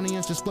got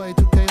 20-inch display,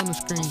 2K on the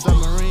screen.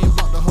 Submarine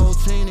brought the whole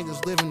team.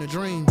 Niggas living the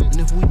dream. And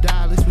if we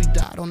die, at least we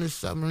died on this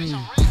submarine.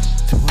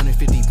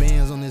 250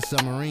 bands on this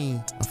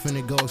submarine. I'm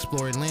finna go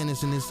explore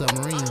Atlantis in this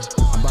submarine.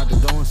 I'm about to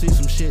go and see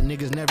some shit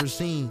niggas never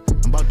seen.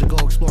 I'm about to go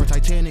explore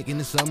Titanic in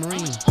this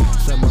submarine.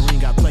 Submarine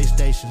got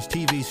PlayStations,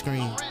 TV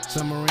screen.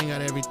 Submarine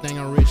got everything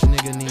a rich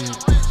nigga need.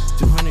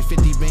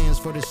 250 bands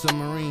for this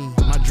submarine.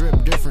 My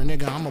drip different,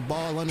 nigga. I'm a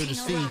ball under the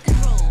sea.